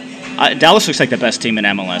 yeah. Dallas looks like the best team in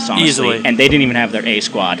MLS, honestly. Easily. And they didn't even have their A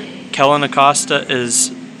squad. Kellen Acosta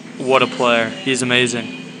is what a player. He's amazing.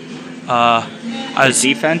 His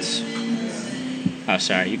defense? Oh,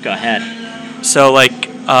 sorry. You go ahead. So,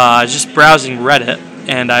 just browsing Reddit,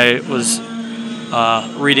 and I was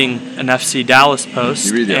reading an FC Dallas post.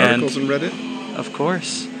 You read the and articles on Reddit? Of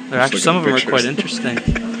course. Just Some of them looking are at quite interesting.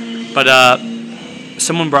 But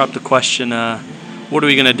someone brought up the question, what are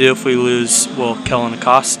we going to do if we lose, Kellen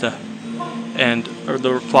Acosta? And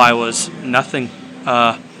the reply was nothing.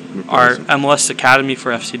 Our MLS Academy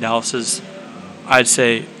for FC Dallas is, I'd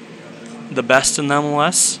say, the best in the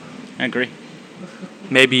MLS. I agree.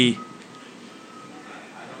 Maybe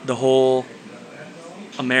the whole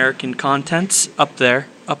American content's up there.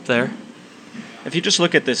 If you just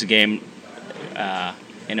look at this game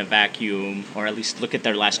in a vacuum, or at least look at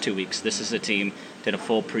their last 2 weeks, this is a team did a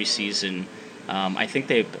full preseason. I think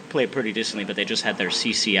they played pretty decently, but they just had their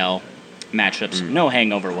CCL matchups, no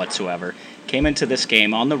hangover whatsoever. Came into this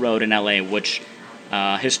game on the road in LA, which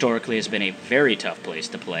historically has been a very tough place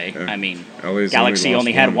to play. Yeah. I mean, LA's Galaxy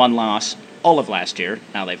only had one. one loss all of last year.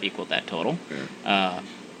 Now they've equaled that total. Yeah.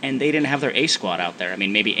 And they didn't have their A squad out there. I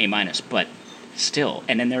mean, maybe A-, but still.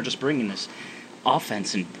 And then they're just bringing this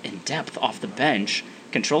offense in depth off the bench,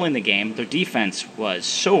 controlling the game. Their defense was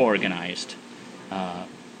so organized.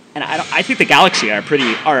 And I think the Galaxy are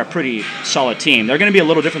a pretty solid team. They're going to be a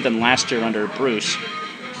little different than last year under Bruce.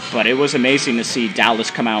 But it was amazing to see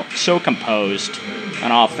Dallas come out so composed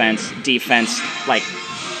on offense, defense. Like,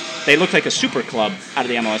 they look like a super club out of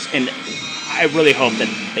the MLS. And I really hope that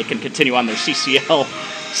they can continue on their CCL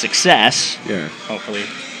success. Yeah. Hopefully.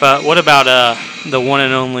 But what about the one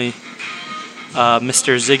and only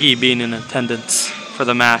Mr. Ziggy being in attendance for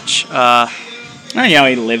the match?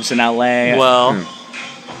 He lives in LA. Well,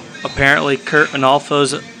 apparently Kurt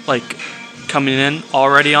Analfo's coming in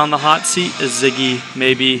already on the hot seat. Is Ziggy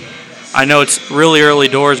maybe? I know it's really early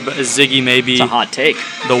doors, but is Ziggy maybe it's a hot take.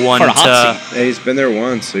 The one for a hot seat. Hey, he's been there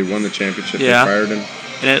once. He won the championship. Yeah. They fired him.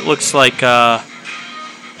 And it looks like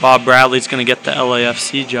Bob Bradley's going to get the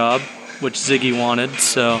LAFC job, which Ziggy wanted.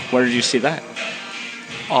 So where did you see that?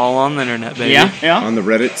 All on the internet, baby. Yeah. On the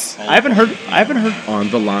Reddits. I haven't heard. On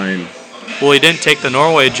the line. Well, he didn't take the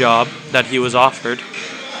Norway job that he was offered.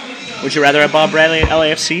 Would you rather have Bob Bradley at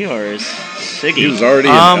LAFC or is Ziggy? He was already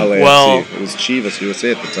in LAFC. Well, it was Chivas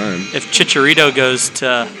USA at the time. If Chicharito goes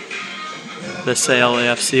to the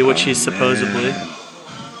LAFC, which he's supposedly.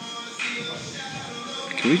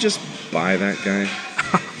 Can we just buy that guy?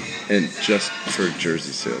 And just for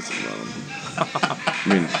jersey sales alone. I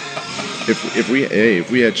mean, if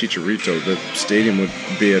we had Chicharito, the stadium would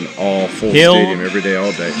be an all full stadium every day,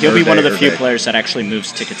 all day. He'll be one of the few players that actually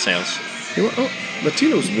moves ticket sales.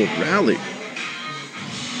 Latinos will rally.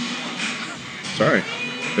 Sorry,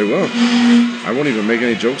 they will. I won't even make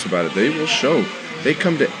any jokes about it. They will show. They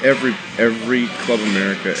come to every Club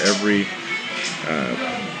America, every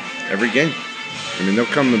game. I mean, they'll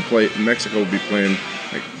come and play. Mexico will be playing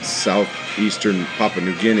like southeastern Papua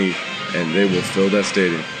New Guinea, and they will fill that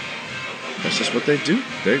stadium. That's just what they do.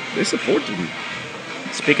 They support them.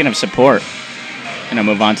 Speaking of support,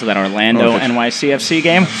 move on to that Orlando NYCFC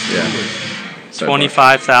game. Yeah.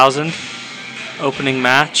 25,000 opening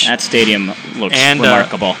match. That stadium looks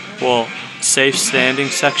remarkable. Safe standing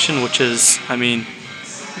section, which is,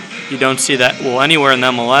 you don't see that anywhere in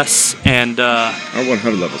the MLS. And our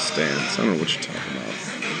 100 level stands. I don't know what you're talking about.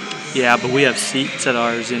 Yeah, but we have seats at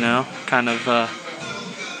ours, kind of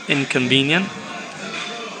inconvenient.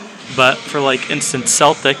 But for, instance,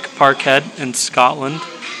 Celtic, Parkhead in Scotland,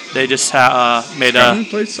 they just made Scotland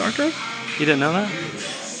plays soccer? You didn't know that?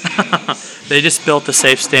 They just built a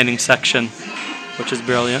safe standing section, which is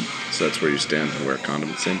brilliant. So that's where you stand and wear a condom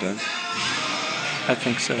at the same time? I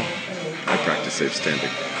think so. I practice safe standing.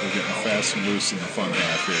 We're getting fast and loose in the fun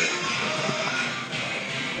half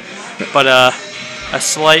here. But a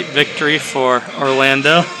slight victory for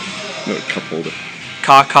Orlando. No, cup holder.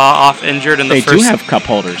 Kaká off injured in the first. They do have cup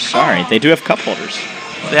holders. Sorry, they do have cup holders.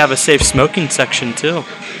 They have a safe smoking section too.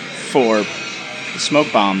 For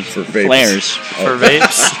smoke bombs, for vapes. Flares. For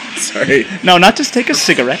vapes. Sorry. No, not just take a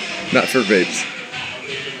cigarette. Not for vapes.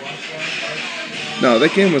 No,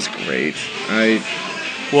 that game was great.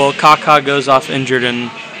 Kaká goes off injured in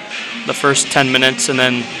the first 10 minutes, and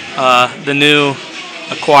then the new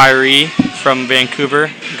acquiree from Vancouver,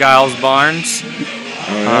 Giles Barnes,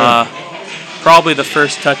 probably the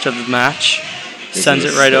first touch of the match, sends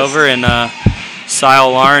it right over, and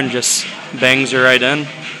Sile Larn just bangs her right in.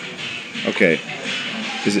 Okay.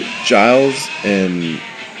 Is it Giles and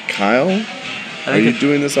Kyle? Are you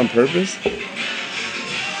doing this on purpose?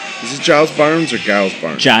 Is it Giles Barnes or Giles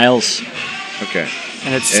Barnes? Giles. Okay.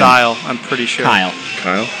 And it's Sile, I'm pretty sure. Kyle.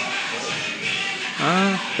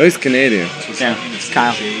 He's Canadian. Yeah, it's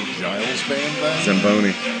Kyle. J. Giles band then?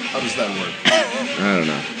 Zamboni. How does that work? I don't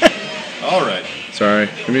know. All right. Sorry.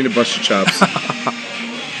 I mean to bust your chops.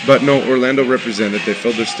 But no, Orlando represented. They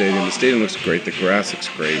filled their stadium. The stadium looks great. The grass looks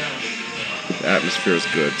great. The atmosphere is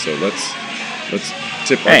good. So let's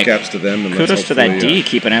tip our caps to them. And kudos to that D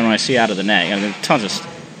keeping NYC out of the net. Tons of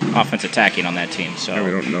offensive attacking on that team. So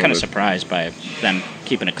I'm kind of surprised by them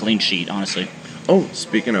keeping a clean sheet, honestly. Oh,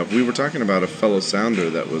 speaking of, we were talking about a fellow Sounder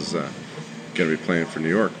that was going to be playing for New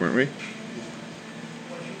York, weren't we?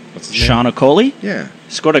 What's his name? Sean Okoli? Yeah.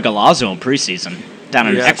 Scored a golazo in preseason down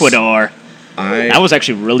in Ecuador. That was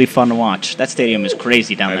actually really fun to watch. That stadium is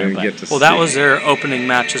crazy down there. That was their opening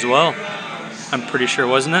match as well. I'm pretty sure,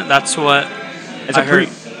 wasn't it? That's what I heard.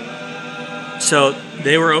 So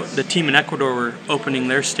the team in Ecuador were opening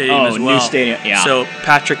their stadium as well. New stadium, yeah. So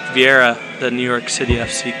Patrick Vieira, the New York City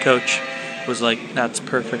FC coach, was like, that's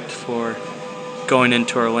perfect for going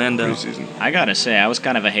into Orlando. Preseason. I gotta say, I was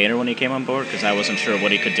kind of a hater when he came on board because I wasn't sure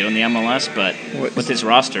what he could do in the MLS, but with his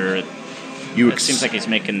roster, it seems like he's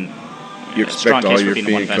making you expect all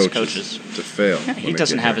European coaches to fail. Yeah, he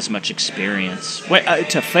doesn't have as much experience.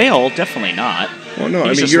 To fail, definitely not. Well,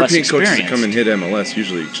 no, European coaches that come and hit MLS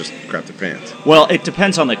usually just crap their pants. Well, it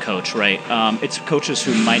depends on the coach, right? It's coaches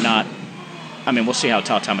who might not. We'll see how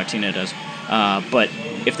Tata Martino does. But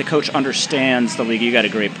if the coach understands the league, you got a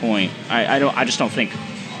great point. I just don't think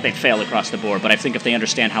they fail across the board. But I think if they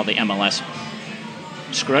understand how the MLS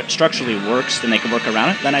structurally works, then they can work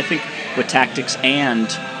around it. Then I think with tactics and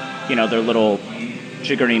their little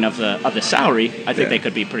jiggering of the salary, I think they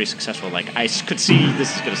could be pretty successful. Like I could see,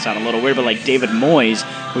 this is going to sound a little weird, but like David Moyes,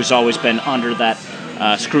 who's always been under that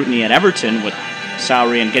scrutiny at Everton with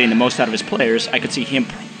salary and getting the most out of his players, I could see him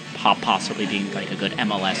possibly being like a good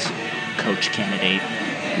MLS coach candidate.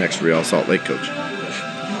 Next Real Salt Lake coach.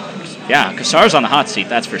 Yeah, Cassar's on the hot seat,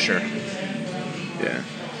 that's for sure. Yeah.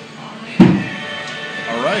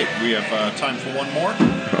 All right, we have time for one more.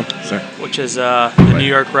 Oh, sorry. Which is the New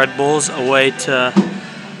York Red Bulls away to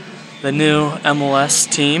the new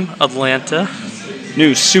MLS team, Atlanta.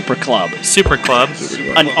 New Super Club.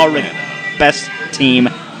 An already best team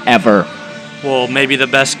ever. Well, maybe the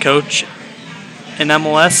best coach in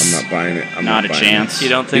MLS. I'm not buying it. I'm not a chance. You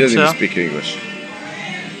don't think so? He doesn't even speak English.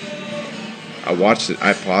 I watched it.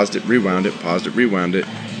 I paused it, rewound it,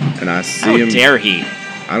 and I see him. How dare he?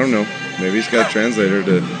 I don't know. Maybe he's got a translator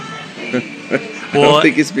to. I don't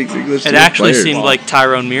think he speaks English. It actually seemed like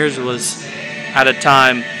Tyrone Mears was, at a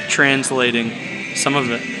time, translating some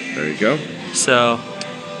of it. There you go. So,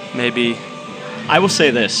 maybe. I will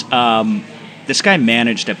say this. this guy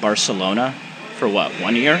managed at Barcelona for,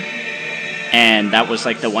 1 year? And that was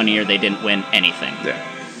like the 1 year they didn't win anything. Yeah.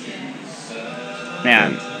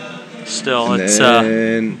 Man. Still, And it's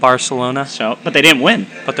then- Barcelona, But they didn't win.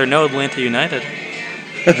 but they're no Atlanta United.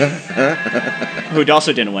 Who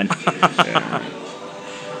also didn't win.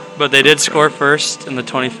 But they did score first in the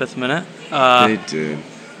 25th minute. They did.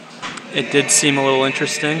 It did seem a little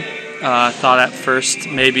interesting. I thought at first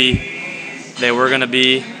maybe they were going to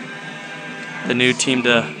be the new team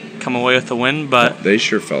to come away with the win, but They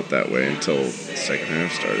sure felt that way until the second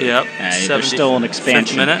half started. yep, They're still an 75th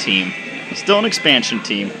expansion minute. team. Still an expansion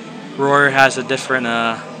team. Royer has a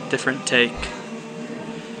different take,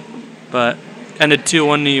 but ended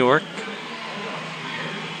 2-1 New York.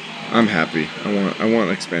 I'm happy. I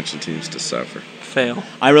want expansion teams to suffer. Fail.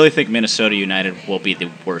 I really think Minnesota United will be the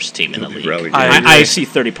worst team in the They'll be league. relegated. I agree. I see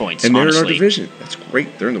 30 points, And they're in our honestly. division. That's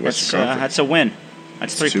great. They're in the Western Conference. That's a win.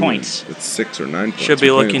 That's 3 Two points. wins. It's 6 or 9 points. Should be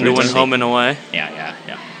We're playing looking to three win times. home and away. Yeah.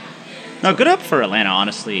 No, good up for Atlanta,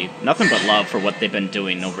 honestly. Nothing but love for what they've been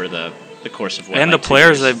doing over the course of And the 2 players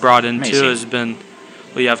years. they've brought in Amazing. too has been.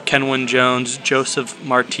 Well, you have Kenwin Jones, Joseph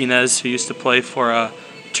Martinez, who used to play for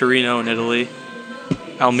Torino in Italy,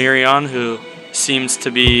 Almirion, who seems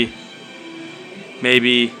to be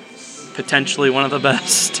maybe potentially one of the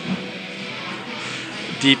best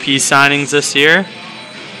DP signings this year,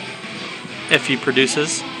 if he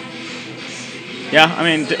produces. Yeah, I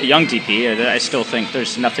mean, young DP. I still think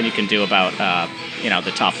there's nothing you can do about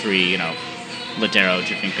the top 3. Ladero,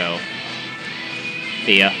 Javinko,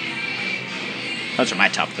 Villa. Those are my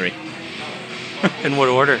top 3. In what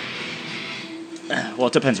order? Well,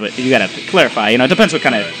 it depends what you got to clarify. It depends what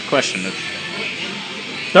kind of question.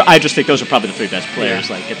 I just think those are probably the 3 best players.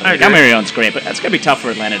 Yeah. Like, I agree. Marion's great, but that's gonna be tough for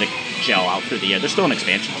Atlanta to gel out through the year. They're still an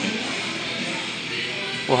expansion team.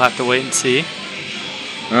 We'll have to wait and see.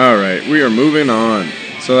 All right, we are moving on.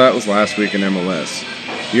 So that was last week in MLS.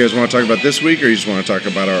 You guys want to talk about this week, or you just want to talk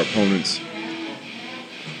about our opponents?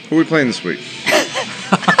 Who are we playing this week?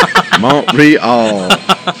 Montreal.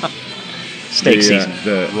 Steak season.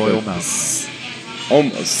 Royal Mountains.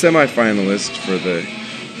 Semi-finalist for the,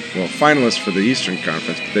 finalist for the Eastern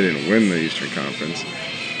Conference, but they didn't win the Eastern Conference.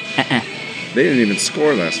 They didn't even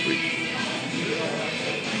score last week.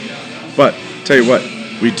 But tell you what,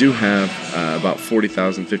 we do have about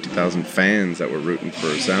 40,000, 50,000 fans that were rooting for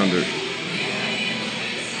Sounder.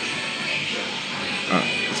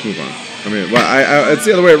 Let's move on. I mean, it's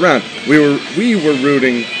the other way around. We were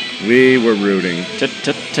rooting.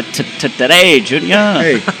 Today, Junior.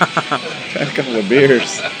 Hey, had a couple of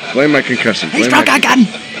beers. Blame my concussion. He's drunk again.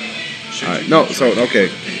 All right. No, okay.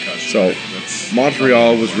 So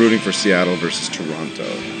Montreal was rooting for Seattle versus Toronto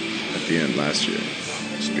at the end last year.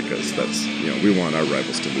 Just because that's, we want our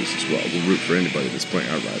rivals to lose as well. We'll root for anybody that's playing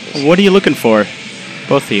our rivals. What are you looking for?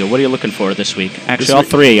 Both of you, what are you looking for this week? Actually, This all week-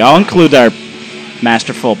 3. I'll include our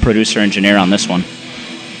masterful producer-engineer on this one.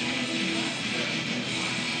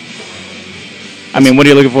 I mean, what are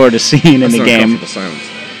you looking forward to seeing in That's the an game? uncomfortable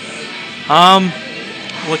silence.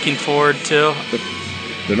 Looking forward to.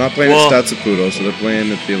 They're not playing Well- at Stade Saputo, so they're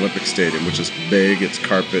playing at the Olympic Stadium, which is big. It's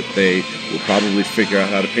carpet. They will probably figure out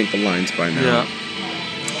how to paint the lines by now. Yeah.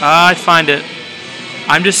 I find it.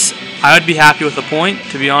 I would be happy with a point,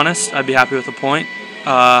 to be honest. I'd be happy with a point.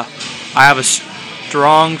 I have a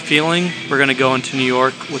strong feeling we're going to go into New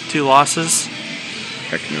York with 2 losses.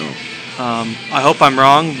 Heck no. I hope I'm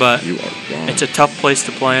wrong, but You are wrong. it's a tough place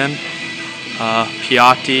to play in.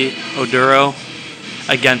 Piatti, Oduro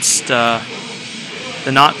against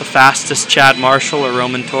not the fastest Chad Marshall or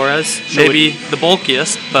Roman Torres. Maybe the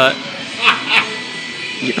bulkiest, but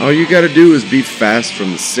All you got to do is be fast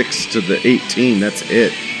from the 6 to the 18. That's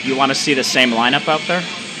it. You want to see the same lineup out there?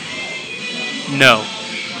 no.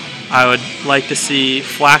 I would like to see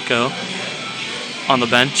Flacco on the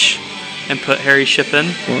bench and put Harry Shipp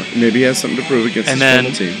in. Well, maybe he has something to prove against And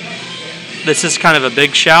his then- former team. This is kind of a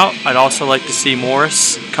big shout. I'd also like to see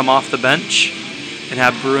Morris come off the bench and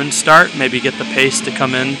have Bruin start. Maybe get the pace to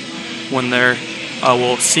come in when they're,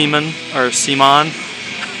 Simon.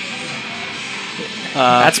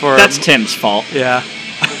 That's Tim's fault. Yeah.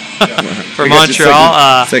 For I guess you're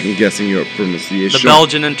Montreal, second guessing your pronunciation. the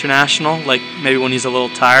Belgian international, like maybe when he's a little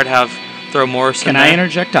tired, throw Morris in Can there. I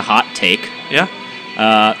interject a hot take? Yeah.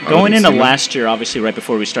 Going into Simon? last year, obviously right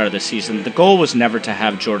before we started the season, the goal was never to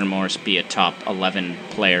have Jordan Morris be a top 11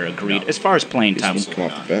 player, agreed, as far as playing He's time. supposed to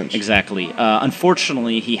come off the bench. Exactly.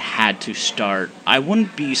 Unfortunately, he had to start. I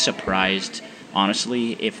wouldn't be surprised,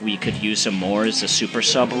 honestly, if we could use him more as a super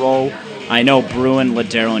sub role. I know Bruin,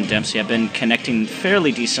 Ladero, and Dempsey have been connecting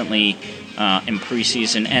fairly decently in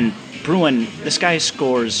preseason, and Bruin, this guy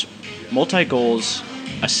scores multi-goals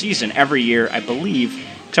a season every year, I believe,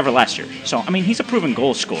 except for last year. So, I mean, he's a proven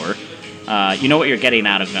goal scorer. You know what you're getting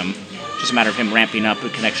out of him. Just a matter of him ramping up in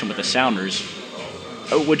connection with the Sounders.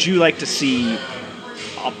 Would you like to see,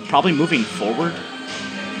 probably moving forward,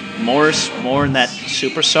 Morris more in that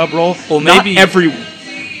super sub role? Well, maybe not every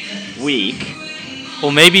week.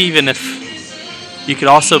 Well, maybe even if you could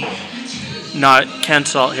also not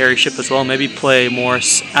cancel out Harry Shipp as well, maybe play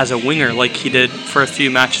Morris as a winger like he did for a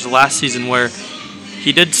few matches last season where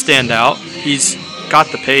he did stand out. He's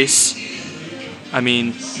got the pace. I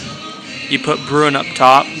mean, you put Bruin up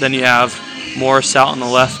top, then you have Morris out on the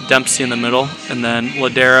left, Dempsey in the middle, and then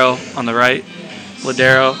Ladero on the right.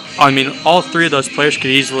 All three of those players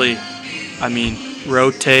could easily,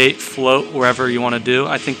 rotate, float, wherever you want to do.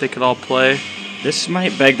 I think they could all play. This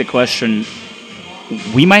might beg the question,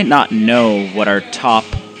 we might not know how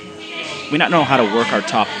to work our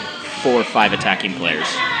top 4 or 5 attacking players.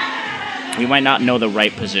 We might not know the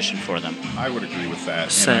right position for them. I would agree with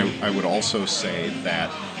that. Same. And I would also say that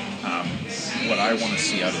what I want to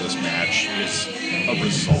see out of this match is a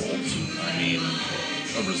result. I mean,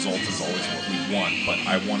 a result is always what we want, but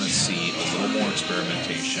I want to see a little more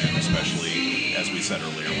experimentation, especially, as we said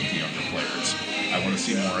earlier, with the younger players. I want to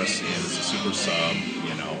see Morris in as a super sub,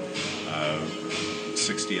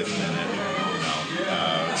 60th minute,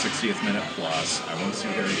 60th minute plus. I want to see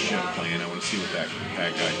Harry Shipp playing. I want to see what that guy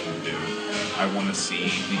can do. I want to see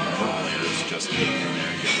the younger players just getting in there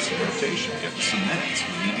and getting some rotation, getting some minutes.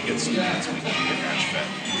 We need to get some minutes. We need to get match fed.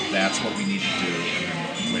 That's what we need to do. And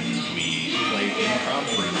then when we play in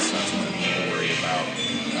conference, that's when we need to worry about.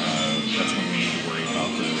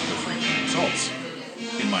 The 3 results.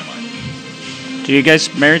 In my mind. Do you guys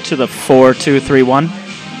married to the 4-2-3-1?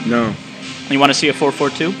 No. You want to see a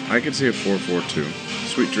 4-4-2? I could see a 4-4-2.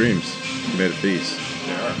 Sweet dreams made of these.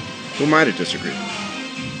 They are. Who am I to disagree?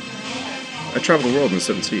 I travel the world in the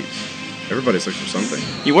 7 seas. Everybody's looking for something.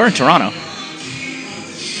 You were in Toronto.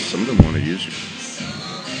 Some of them want to use you.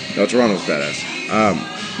 No, Toronto's badass.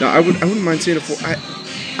 No, I wouldn't mind seeing a 4.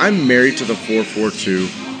 I'm married to the 4-4-2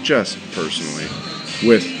 just personally,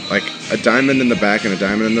 with like a diamond in the back and a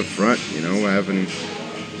diamond in the front. Having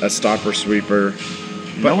a stopper sweeper.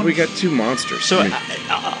 But we got 2 monsters. So,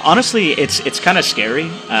 honestly, it's kind of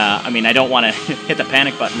scary. I don't want to hit the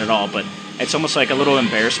panic button at all, but it's almost like a little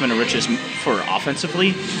embarrassment of riches for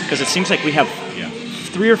offensively, because it seems like we have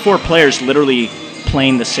 3 or 4 players literally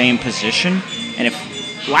playing the same position. And if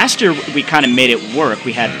last year we kind of made it work,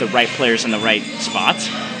 we had the right players in the right spots.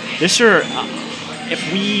 This year,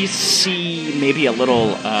 if we see maybe a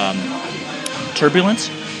little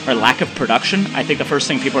turbulence or lack of production, I think the first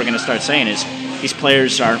thing people are going to start saying is, these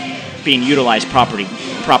players aren't being utilized properly.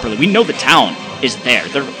 We know the talent is there.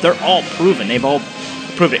 They're all proven. They've all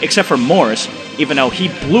proved it, except for Morris, even though he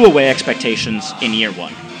blew away expectations in year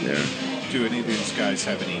 1. Yeah. Do any of these guys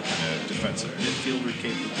have any kind of defensive midfielder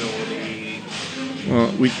capability?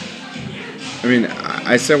 Well,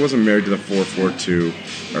 I said I wasn't married to the 4-4-2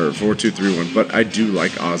 or 4-2-3-1, but I do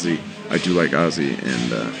like Ozzy.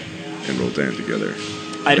 And Roldan together.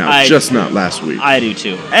 Just not last week. I do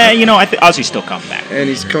too. I think Ozzy's still coming back. And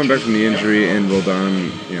he's coming back from the injury, and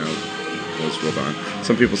Roldan, was Roldan.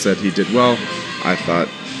 Some people said he did well. I thought,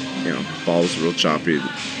 ball was real choppy.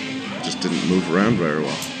 Just didn't move around very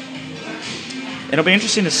well. It'll be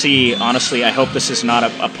interesting to see, honestly, I hope this is not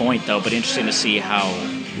a point, though, but interesting to see how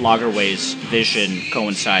Lagerwey's vision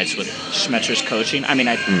coincides with Schmetzer's coaching.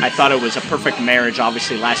 I thought it was a perfect marriage,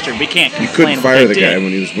 obviously, last year. We can't complain. You couldn't fire the guy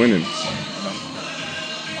when he was winning.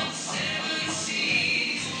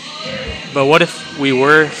 But what if we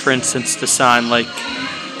were, for instance, to sign like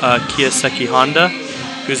Kiyosaki Honda,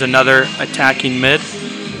 who's another attacking mid?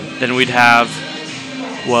 Then we'd have,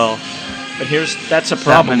 But that's a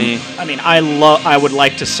problem. I would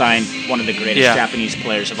like to sign one of the greatest Japanese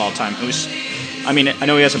players of all time. I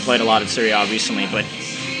know he hasn't played a lot in Serie A recently, but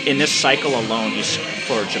in this cycle alone, he's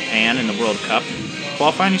for Japan in the World Cup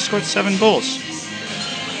qualifying. He scored 7 goals.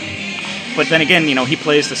 But then again, he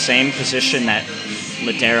plays the same position that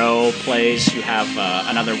Ladero plays. You have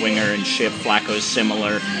another winger in Shipp. Flacco's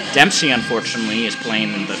similar. Dempsey, unfortunately, is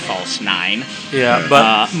playing in the false 9. Yeah,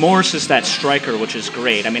 but Morris is that striker, which is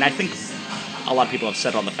great. I think a lot of people have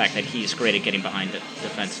said on the fact that he's great at getting behind the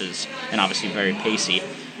defenses and obviously very pacey.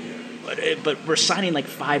 But we're signing like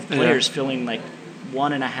 5 players filling like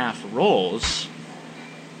 1.5 roles.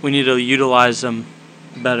 We need to utilize them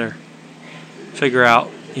better. Figure out,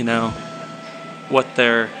 what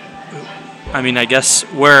they're... I guess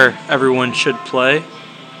where everyone should play,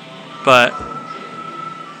 but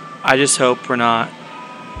I just hope we're not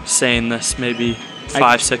saying this maybe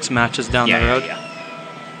 5-6 matches down the road.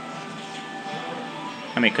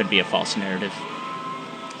 I mean, it could be a false narrative.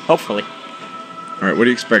 Hopefully. All right, what do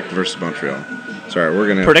you expect versus Montreal? Sorry, we're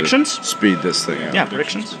gonna have Predictions? to speed this thing out. Yeah,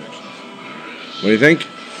 predictions. What do you think?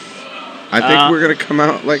 I think we're gonna come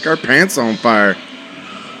out like our pants on fire.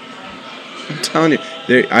 I'm telling you,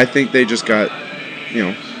 I think they just got,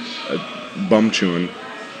 a bum chewing,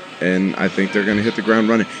 and I think they're gonna hit the ground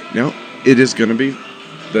running. Now, it is gonna be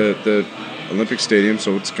the Olympic Stadium,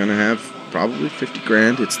 so it's gonna have probably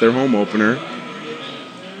 $50,000. It's their home opener,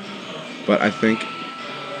 but I think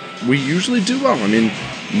we usually do well. I mean,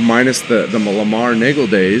 minus the Lamar Nagel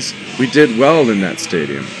days, we did well in that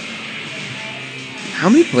stadium. How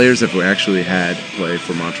many players have we actually had play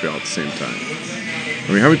for Montreal at the same time?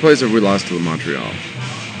 I mean, how many players have we lost to Montreal?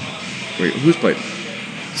 Wait, who's played?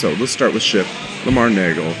 So let's start with Ship, Lamar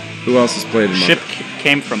Nagel. Who else has played in Montreal? Ship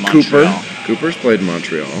came from Montreal. Cooper's played in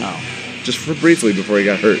Montreal. Oh. Just for briefly before he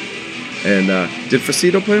got hurt. And did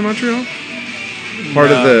Facito play in Montreal?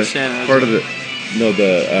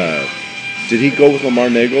 Did he go with Lamar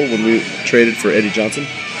Nagel when we traded for Eddie Johnson?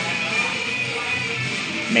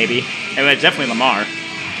 Maybe. It was definitely Lamar.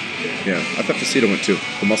 Yeah, I thought Facito went too.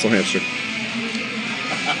 The muscle hamster.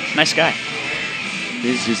 Nice guy.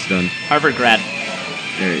 He's done. Harvard grad.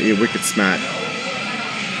 Yeah, he's wicked smart.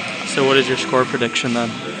 So what is your score prediction then?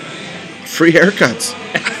 Free haircuts.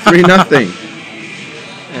 3-0.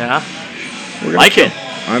 Yeah. Like it.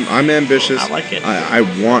 I'm ambitious. I like it. I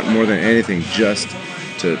want more than anything just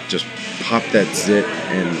to pop that zit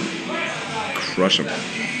and crush them.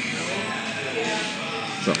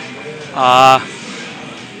 So.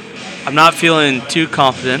 I'm not feeling too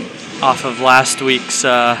confident off of last week's,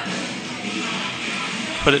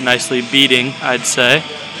 put it nicely, beating, I'd say.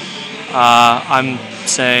 I'm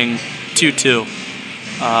saying 2-2.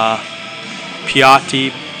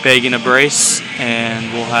 Piatti begging a brace,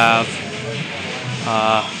 and we'll have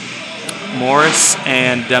Morris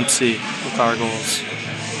and Dempsey with our goals.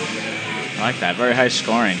 I like that. Very high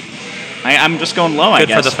scoring. I'm just going low, I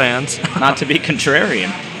guess. Good for the fans. Not to be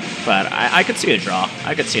contrarian, but I could see a draw.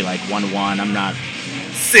 I could see like 1-1. I'm not...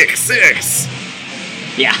 6-6.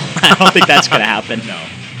 Yeah, I don't think that's going to happen. No.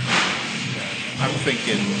 I'm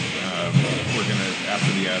thinking we're going to,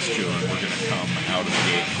 after the Astro, we're going to come out of the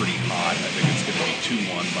gate pretty hot. I think it's going to be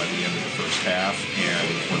 2-1 by the end of the first half, and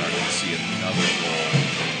we're not going to see another goal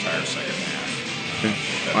the entire second half.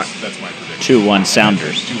 That's my prediction. 2-1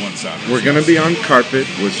 Sounders. 2-1 Sounders. We're going to be on carpet,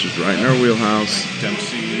 which is right in our wheelhouse.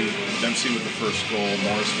 Dempsey with the first goal,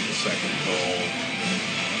 Morris with the second goal.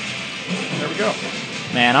 There we go.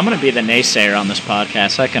 Man, I'm going to be the naysayer on this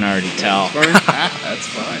podcast. I can already tell. That's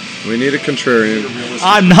fine. We need a contrarian.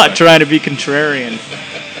 I'm not trying to be contrarian.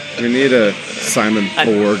 We need a Simon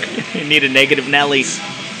Borg. You need a negative Nelly.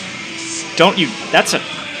 Don't you? That's a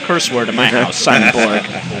curse word in my house, Simon Borg.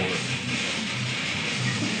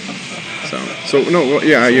 So no, well,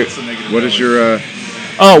 yeah. What is your?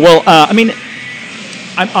 I mean,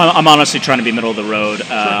 I'm honestly trying to be middle of the road.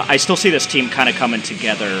 I still see this team kind of coming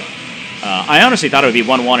together. I honestly thought it would be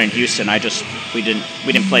 1-1 in Houston. We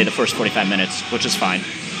didn't play the first 45 minutes, which is fine.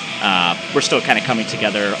 We're still kind of coming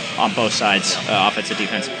together on both sides, offense and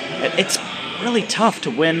defense. It's really tough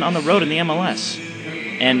to win on the road in the MLS,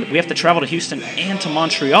 and we have to travel to Houston and to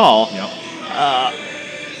Montreal. Yep.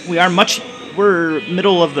 We're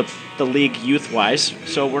middle of the league youth-wise,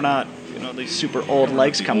 so we're not these super old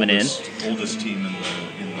legs coming in. Oldest team in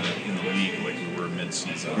the league, like we were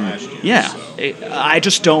mid-season last year. Yeah, so. I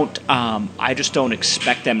just don't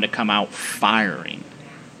expect them to come out firing.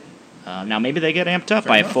 Now maybe they get amped up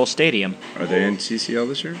by a full stadium. Are they in CCL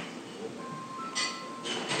this year?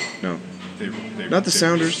 No. They Not the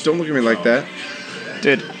Sounders. Don't look at me like that.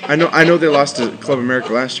 Dude, I know they lost to Club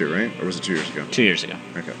America last year, right? Or was it 2 years ago? 2 years ago.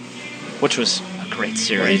 Okay. Which was a great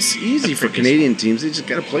series. Well, it's easy for Canadian teams. They just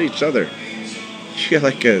got to play each other. You got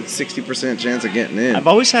like a 60% chance of getting in. I've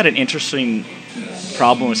always had an interesting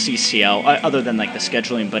problem with CCL, other than like the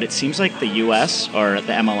scheduling, but it seems like the US or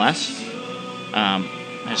the MLS, I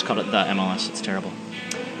just called it the MLS, it's terrible.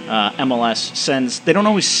 MLS they don't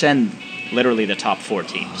always send literally the top 4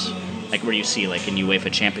 teams, like where you see like in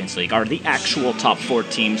UEFA Champions League, are the actual top 4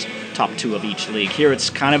 teams, top 2 of each league. Here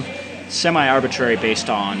it's kind of semi-arbitrary based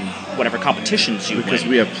on whatever competitions you win. Because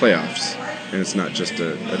we have playoffs, and it's not just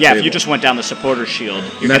a yeah, table. if you just went down the supporter shield,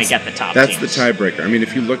 you're going to get the top teams. That's the tiebreaker. I mean,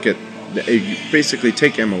 if you look at, you basically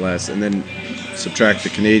take MLS and then subtract the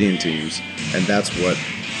Canadian teams, and that's what,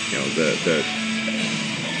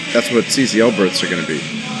 that's what CCL berths are going to be.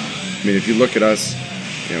 I mean, if you look at us,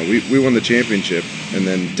 we won the championship, and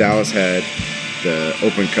then Dallas had the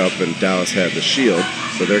Open Cup and Dallas had the Shield,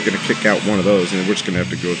 so they're going to kick out one of those, and we're just going to have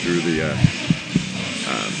to go through the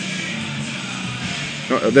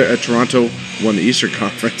Toronto won the Eastern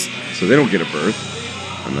Conference, so they don't get a berth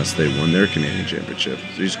unless they won their Canadian championship.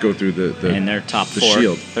 So you just go through the and they're top the four.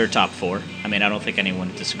 shield. They're top four. I mean, I don't think anyone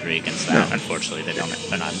would disagree against that. No. Unfortunately, they're not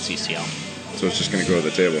in CCL. So it's just going to go to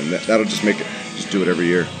the table, and that'll just make it. Just do it every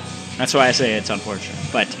year. That's why I say it's unfortunate.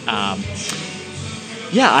 But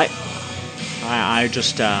yeah, I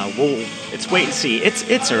just it's wait and see.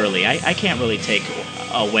 It's early. I can't really take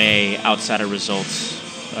away outside of results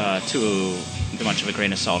too much of a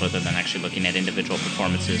grain of salt other than actually looking at individual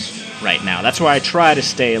performances right now. That's why I try to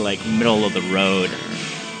stay like middle of the road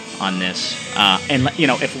on this. And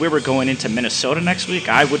if we were going into Minnesota next week,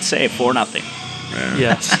 I would say 4-0. Yeah.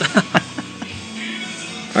 Yes.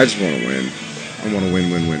 I just want to win. I want to win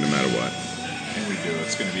no matter what. And we do.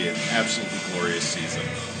 It's going to be an absolutely glorious season.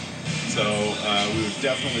 So we would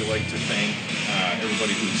definitely like to thank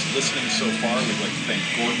everybody who's listening so far. We'd like to thank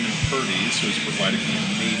Gordon and Purdy's, who's provided the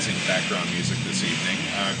amazing background music this evening.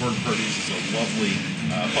 Gordon Purdy's is a lovely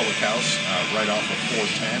public house right off of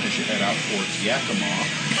 410 as you head out towards Yakima.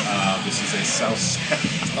 This is a South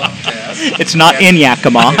podcast. It's not in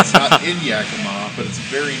Yakima. It's not in Yakima, but it's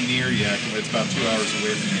very near Yakima. It's about 2 hours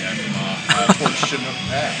away from Yakima, towards Chinook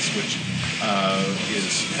Pass, which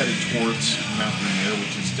is headed towards Mount Rainier,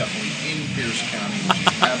 which is definitely in Pierce County, which is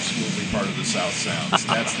absolutely part of the South Sound. So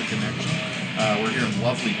that's the connection. We're here in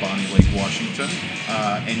lovely Bonnie Lake, Washington,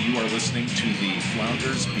 and you are listening to the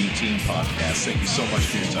Flounders B-Team podcast. Thank you so much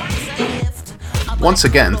for your time. Once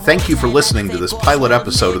again, thank you for listening to this pilot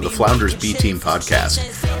episode of the Flounders B-Team podcast.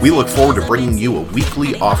 We look forward to bringing you a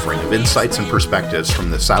weekly offering of insights and perspectives from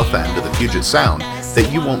the South End of the Puget Sound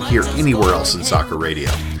that you won't hear anywhere else in soccer radio.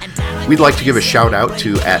 We'd like to give a shout out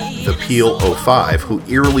to @ThePeel05, who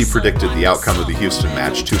eerily predicted the outcome of the Houston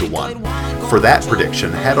match 2-1. For that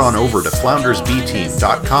prediction, head on over to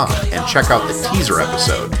floundersbteam.com and check out the teaser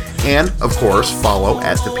episode. And, of course, follow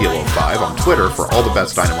 @ThePeel05 on Twitter for all the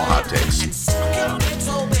best Dynamo hot takes.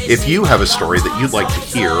 If you have a story that you'd like to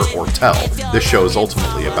hear or tell, this show is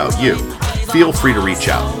ultimately about you. Feel free to reach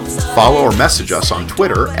out. Follow or message us on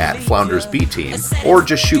Twitter @FloundersBteam, or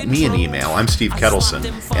just shoot me an email. I'm Steve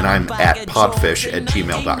Kettleson, and I'm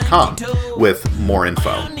 @podfish@gmail.com with more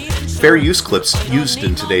info. Fair use clips used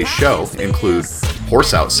in today's show include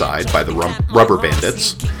Horse Outside by the Rubber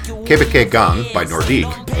Bandits, Kebeke Gang by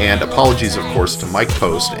Nordique, and apologies, of course, to Mike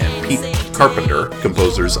Post and Pete Carpenter,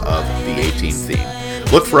 composers of the A-Team theme.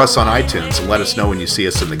 Look for us on iTunes and let us know when you see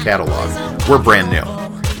us in the catalog. We're brand new.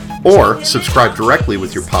 Or subscribe directly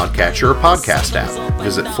with your podcatcher or podcast app.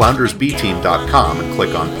 Visit floundersbteam.com and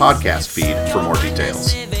click on podcast feed for more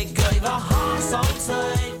details.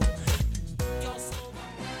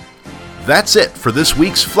 That's it for this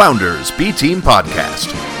week's Flounders B-Team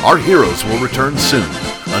podcast. Our heroes will return soon.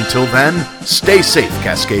 Until then, stay safe,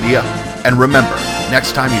 Cascadia. And remember,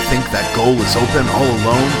 next time you think that goal is open all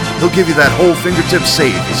alone, he'll give you that whole fingertip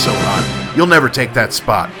save he's so hot, you'll never take that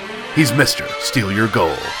spot. He's Mr. Steal Your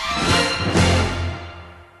Goal.